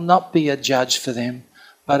 I will not be a judge for them,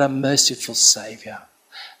 but a merciful Saviour.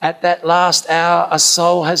 At that last hour, a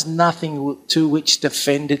soul has nothing to which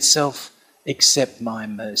defend itself except my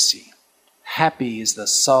mercy. Happy is the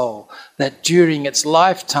soul that during its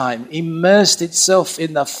lifetime immersed itself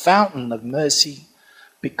in the fountain of mercy,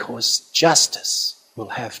 because justice will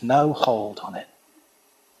have no hold on it.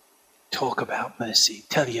 Talk about mercy.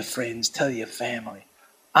 Tell your friends, tell your family.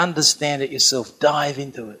 Understand it yourself. Dive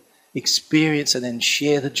into it. Experience and then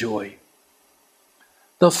share the joy.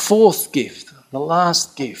 The fourth gift, the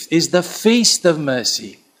last gift, is the feast of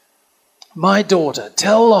mercy. My daughter,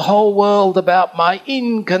 tell the whole world about my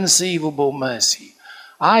inconceivable mercy.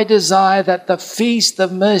 I desire that the feast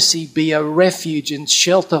of mercy be a refuge and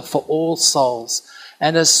shelter for all souls,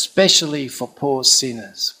 and especially for poor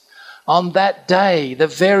sinners. On that day, the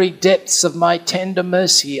very depths of my tender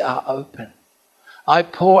mercy are open. I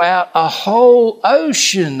pour out a whole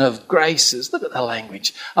ocean of graces, look at the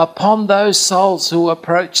language, upon those souls who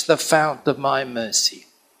approach the fount of my mercy.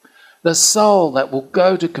 The soul that will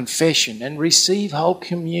go to confession and receive whole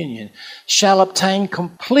communion shall obtain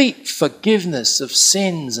complete forgiveness of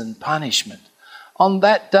sins and punishment. On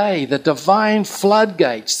that day, the divine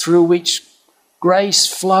floodgates through which grace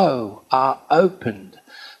flow are opened.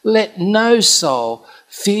 Let no soul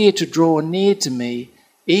fear to draw near to me,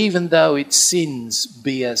 even though its sins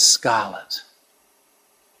be as scarlet.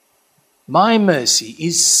 My mercy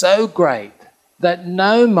is so great that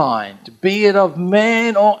no mind, be it of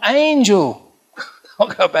man or angel,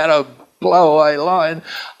 talk about a blowaway line,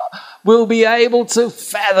 will be able to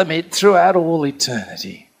fathom it throughout all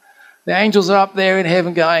eternity. The angels are up there in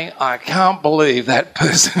heaven going, I can't believe that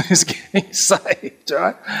person is getting saved,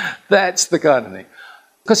 right? That's the kind of thing.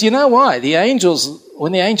 Because you know why? The angels,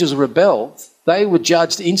 when the angels rebelled, they were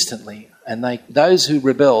judged instantly. And those who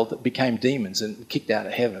rebelled became demons and kicked out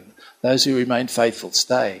of heaven. Those who remained faithful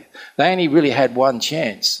stayed. They only really had one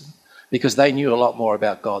chance because they knew a lot more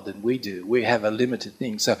about God than we do. We have a limited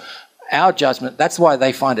thing. So our judgment, that's why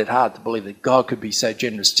they find it hard to believe that God could be so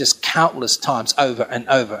generous just countless times over and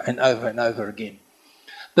over and over and over again.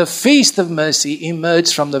 The feast of mercy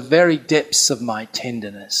emerged from the very depths of my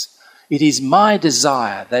tenderness. It is my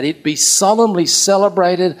desire that it be solemnly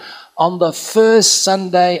celebrated on the first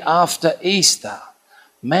Sunday after Easter.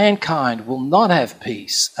 Mankind will not have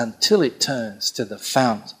peace until it turns to the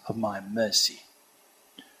fount of my mercy.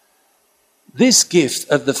 This gift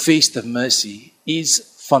of the Feast of Mercy is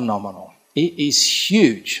phenomenal. It is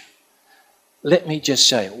huge. Let me just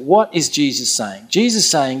show you. What is Jesus saying? Jesus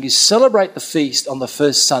is saying you celebrate the feast on the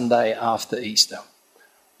first Sunday after Easter.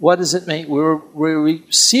 What does it mean? We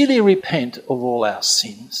sincerely repent of all our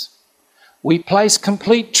sins. We place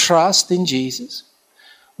complete trust in Jesus.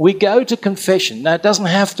 We go to confession. Now, it doesn't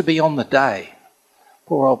have to be on the day.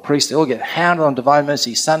 Poor old priests, they all get hounded on Divine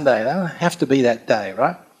Mercy Sunday. They don't have to be that day,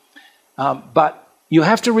 right? But you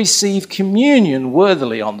have to receive communion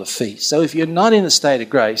worthily on the feast. So if you're not in the state of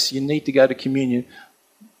grace, you need to go to communion,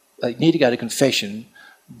 you need to go to confession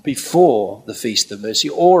before the Feast of Mercy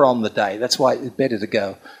or on the day. That's why it's better to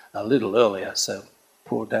go a little earlier, so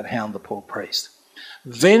don't hound the poor priest.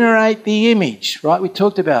 Venerate the image, right? We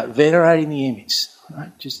talked about venerating the image,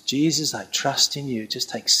 right? Just, Jesus, I trust in you. It just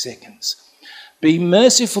takes seconds. Be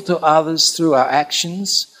merciful to others through our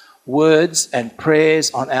actions, words and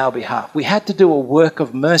prayers on our behalf. We had to do a work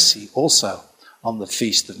of mercy also on the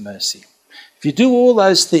Feast of Mercy. If you do all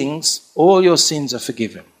those things, all your sins are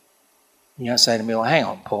forgiven. You're going to say to me, well, hang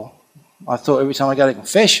on, Paul. I thought every time I go to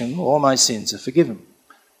confession, all my sins are forgiven.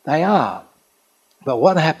 They are. But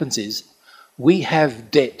what happens is we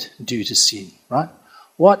have debt due to sin, right?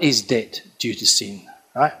 What is debt due to sin,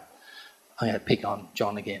 right? I'm going to pick on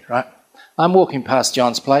John again, right? I'm walking past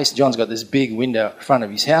John's place. John's got this big window in front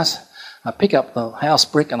of his house. I pick up the house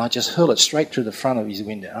brick and I just hurl it straight through the front of his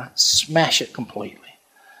window, right? Smash it completely.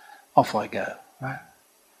 Off I go, right?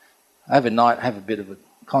 Overnight, I have a bit of a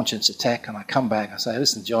conscience attack and I come back. I say,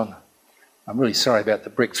 listen, John, I'm really sorry about the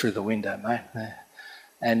brick through the window, mate.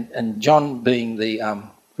 And John, being the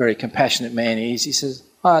very compassionate man he is, he says,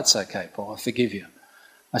 oh, it's okay, Paul, I forgive you.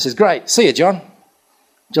 I says, great, see you, John.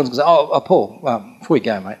 John goes, oh Paul, before we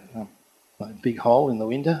go, mate, a big hole in the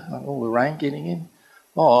window, all the rain getting in.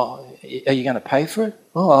 Oh, are you going to pay for it?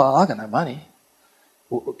 Oh, I got no money.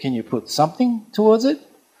 Well, can you put something towards it?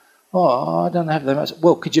 Oh, I don't have that much.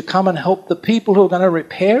 Well, could you come and help the people who are going to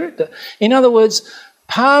repair it? In other words,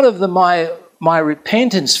 part of my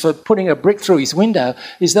repentance for putting a brick through his window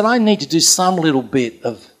is that I need to do some little bit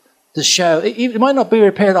of the show. It might not be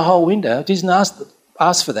repair the whole window. He doesn't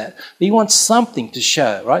ask for that. But he wants something to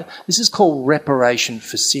show, right? This is called reparation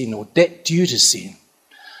for sin or debt due to sin.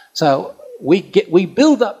 So we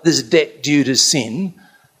build up this debt due to sin,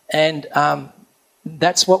 and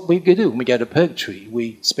that's what we do when we go to purgatory.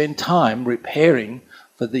 We spend time repairing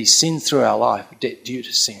for these sins through our life, debt due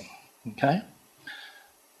to sin. Okay?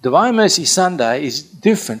 Divine Mercy Sunday is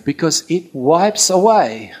different because it wipes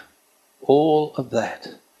away all of that.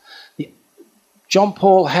 John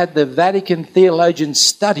Paul had the Vatican theologians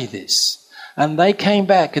study this, and they came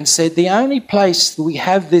back and said the only place that we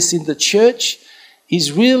have this in the church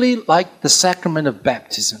is really like the sacrament of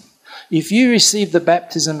baptism. If you receive the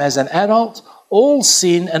baptism as an adult, all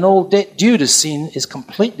sin and all debt due to sin is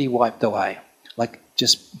completely wiped away, like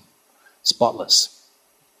just spotless.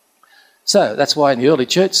 So that's why in the early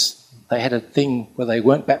church they had a thing where they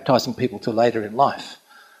weren't baptising people till later in life.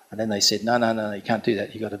 And then they said, no, you can't do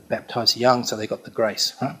that. You've got to baptise young, so they got the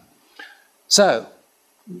grace. Right? So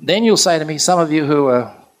then you'll say to me, some of you who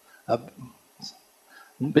are a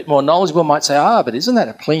bit more knowledgeable might say, but isn't that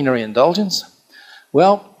a plenary indulgence?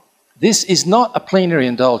 Well, this is not a plenary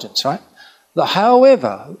indulgence, right?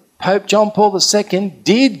 However, Pope John Paul II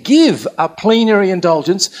did give a plenary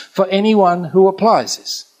indulgence for anyone who applies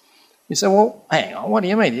this. You say, well, hang on, what do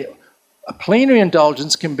you mean? A plenary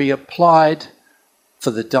indulgence can be applied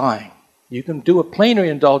for the dying. You can do a plenary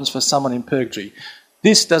indulgence for someone in purgatory.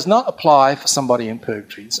 This does not apply for somebody in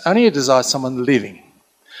purgatory. It's only a desire for someone living.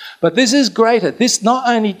 But this is greater. This not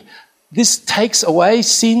only This takes away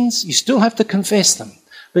sins. You still have to confess them.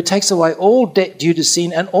 But it takes away all debt due to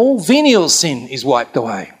sin, and all venial sin is wiped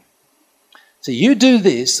away. So you do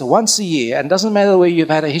this once a year, and it doesn't matter whether you've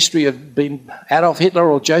had a history of being Adolf Hitler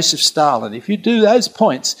or Joseph Stalin. If you do those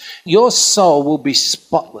points, your soul will be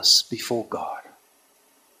spotless before God.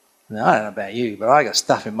 Now, I don't know about you, but I got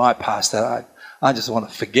stuff in my past that I just want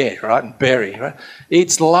to forget, right, and bury, right?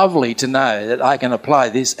 It's lovely to know that I can apply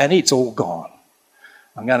this, and it's all gone.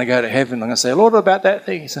 I'm going to go to heaven, I'm going to say, Lord, about that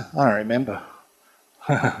thing? He said, I don't remember.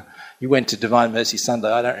 You went to Divine Mercy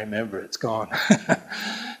Sunday, I don't remember, it's gone.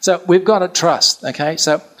 So we've got to trust, okay?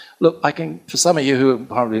 So, look, I can, for some of you who are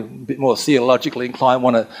probably a bit more theologically inclined,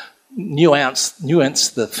 want to nuance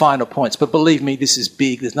the finer points. But believe me, this is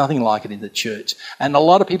big. There's nothing like it in the church. And a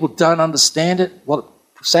lot of people don't understand it.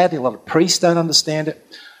 Sadly, a lot of priests don't understand it.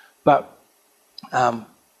 But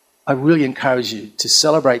I really encourage you to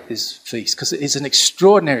celebrate this feast because it is an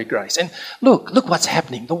extraordinary grace. And look what's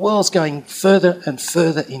happening. The world's going further and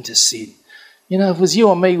further into sin. You know, if it was you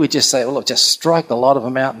or me, we'd just say, well, look, just strike the lot of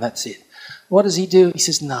them out and that's it. What does he do? He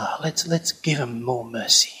says, no, let's give them more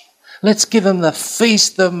mercy. Let's give them the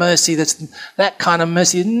feast of mercy. That kind of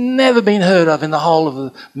mercy has never been heard of in the whole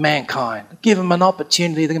of mankind. Give them an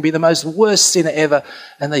opportunity. They can be the most worst sinner ever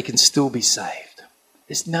and they can still be saved.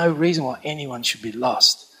 There's no reason why anyone should be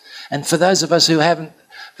lost. And for those of us who haven't,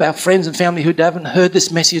 for our friends and family who haven't heard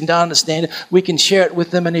this message and don't understand it, we can share it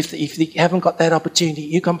with them. And if they haven't got that opportunity,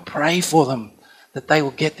 you can pray for them that they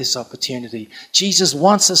will get this opportunity. Jesus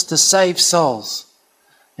wants us to save souls.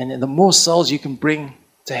 And the more souls you can bring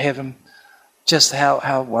to heaven, just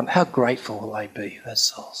how grateful will they be, those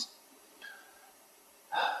souls.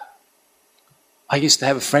 I used to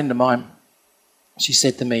have a friend of mine. She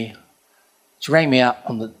said to me, she rang me up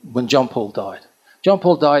when John Paul died. John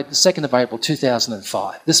Paul died the 2nd of April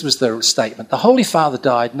 2005. This was the statement. The Holy Father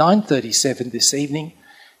died 9:37 this evening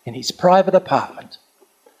in his private apartment.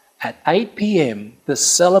 At 8 p.m, the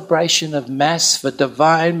celebration of Mass for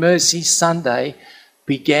Divine Mercy Sunday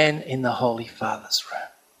began in the Holy Father's room.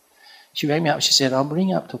 She rang me up and she said, I'm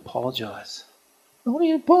ringing up to apologise. What are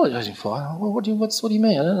you apologising for? What do you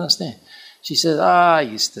mean? I don't understand. She said, I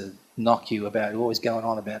used to knock you about always going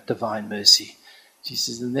on about divine mercy. She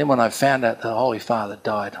says, and then when I found out the Holy Father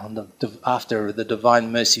died after the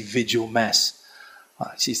Divine Mercy Vigil Mass,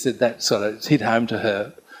 she said that sort of hit home to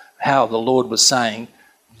her how the Lord was saying,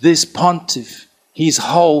 this pontiff, his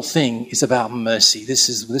whole thing is about mercy. This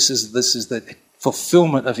is the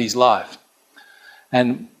fulfillment of his life.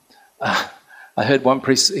 And I heard one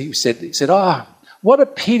priest, he said, what a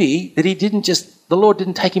pity that the Lord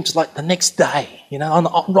didn't take him to like the next day,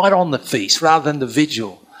 right on the feast rather than the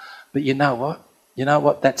vigil. But you know what? You know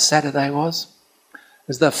what that Saturday was? It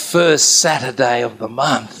was the first Saturday of the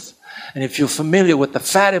month. And if you're familiar with the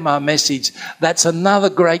Fatima message, that's another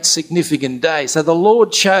great significant day. So the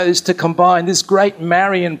Lord chose to combine this great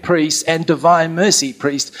Marian priest and Divine Mercy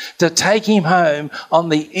priest to take him home on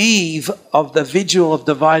the eve of the Vigil of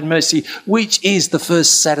Divine Mercy, which is the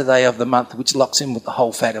first Saturday of the month, which locks in with the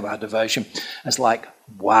whole Fatima devotion. It's like,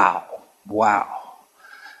 wow.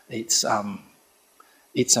 It's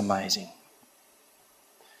amazing.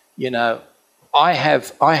 I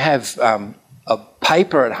have a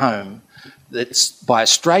paper at home that's by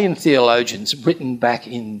Australian theologians written back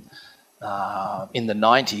in the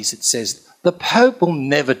 90s. It says, the Pope will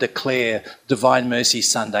never declare Divine Mercy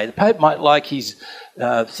Sunday. The Pope might like his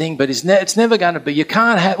thing, but it's never going to be. You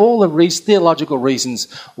can't have all the theological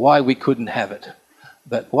reasons why we couldn't have it.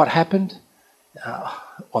 But what happened?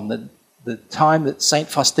 On the time that St.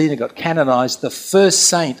 Faustina got canonised, the first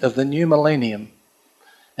saint of the new millennium,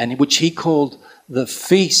 and which he called the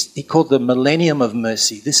feast, he called the Millennium of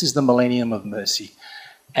Mercy. This is the Millennium of Mercy.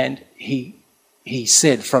 And he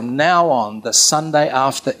said, from now on, the Sunday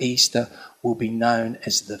after Easter will be known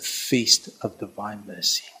as the Feast of Divine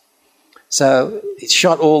Mercy. So it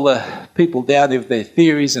shot all the people down with their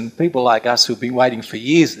theories, and people like us who've been waiting for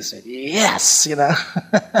years to say, yes,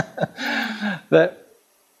 But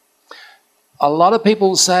a lot of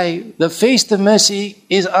people say the Feast of Mercy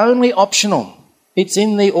is only optional. It's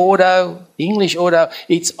in the Ordo, the English Ordo.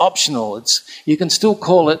 It's optional. You can still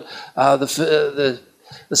call it the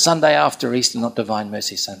Sunday after Easter, not Divine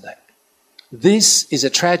Mercy Sunday. This is a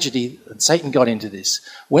tragedy, and Satan got into this.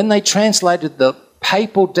 When they translated the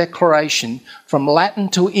papal declaration from Latin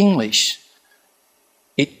to English,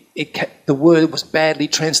 the word was badly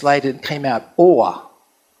translated and came out or.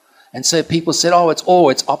 And so people said,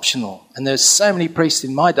 it's optional. And there's so many priests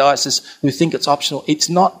in my diocese who think it's optional. It's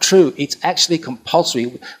not true. It's actually compulsory.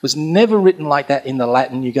 It was never written like that in the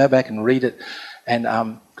Latin. You go back and read it.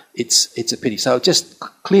 And it's a pity. So just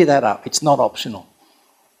clear that up. It's not optional.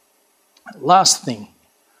 Last thing.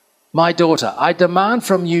 My daughter, I demand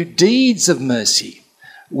from you deeds of mercy,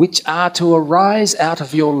 which are to arise out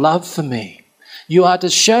of your love for me. You are to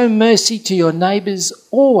show mercy to your neighbours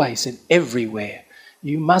always and everywhere.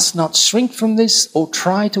 You must not shrink from this or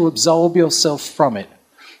try to absolve yourself from it.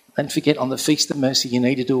 Don't forget, on the Feast of Mercy, you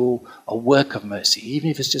need to do a work of mercy, even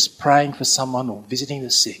if it's just praying for someone or visiting the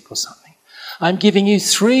sick or something. I'm giving you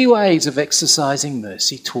 3 ways of exercising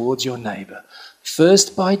mercy towards your neighbour.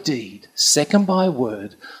 First by deed, second by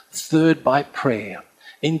word, third by prayer.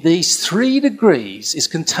 In these 3 degrees is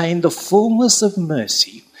contained the fullness of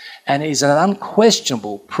mercy and is an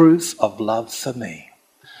unquestionable proof of love for me.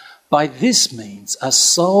 By this means a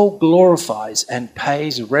soul glorifies and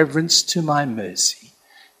pays reverence to my mercy.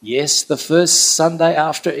 Yes, the first Sunday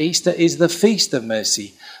after Easter is the Feast of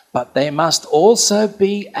Mercy, but there must also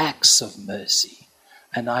be acts of mercy.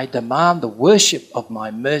 And I demand the worship of my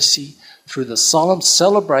mercy through the solemn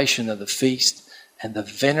celebration of the feast and the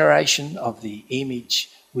veneration of the image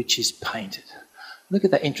which is painted. Look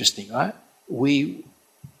at that, interesting, right? We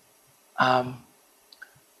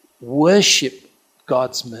worship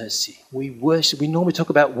God's mercy. We normally talk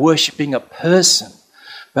about worshipping a person,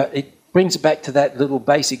 but it brings it back to that little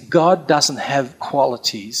basic. God doesn't have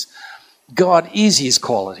qualities. God is his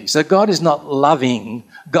quality. So God is not loving.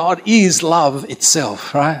 God is love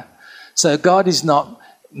itself, right? So God is not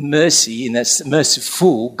mercy, and that's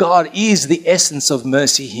merciful. God is the essence of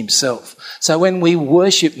mercy himself. So when we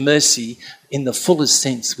worship mercy in the fullest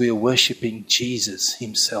sense, we are worshipping Jesus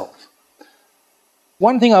himself.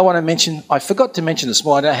 One thing I want to mention, I forgot to mention this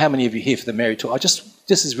morning. I don't know how many of you are here for the Mary Tour.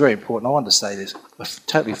 This is very important. I wanted to say this. I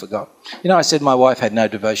totally forgot. You know, I said my wife had no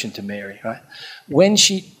devotion to Mary, right?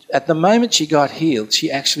 At the moment she got healed, she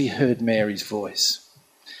actually heard Mary's voice.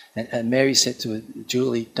 And Mary said to her,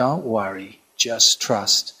 Julie, don't worry, just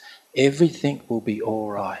trust. Everything will be all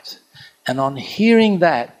right. And on hearing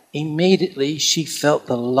that, immediately she felt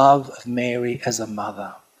the love of Mary as a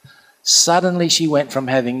mother. Suddenly she went from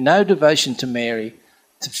having no devotion to Mary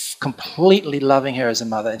to completely loving her as a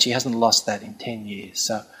mother, and she hasn't lost that in 10 years.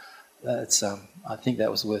 So that's, I think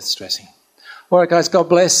that was worth stressing. All right, guys, God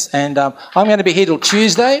bless. And I'm going to be here till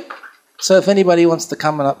Tuesday. So if anybody wants to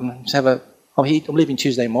come up and have I'm leaving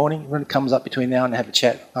Tuesday morning. When it comes up between now and have a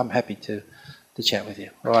chat, I'm happy to chat with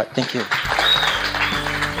you. All right, thank you.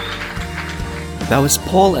 That was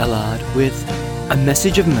Paul Ellard with A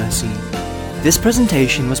Message of Mercy. This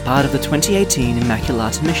presentation was part of the 2018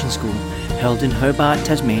 Immaculata Mission School held in Hobart,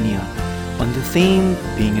 Tasmania, on the theme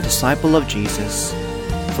Being a Disciple of Jesus.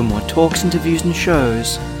 For more talks, interviews and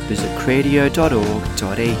shows, visit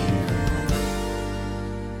cradio.org.au.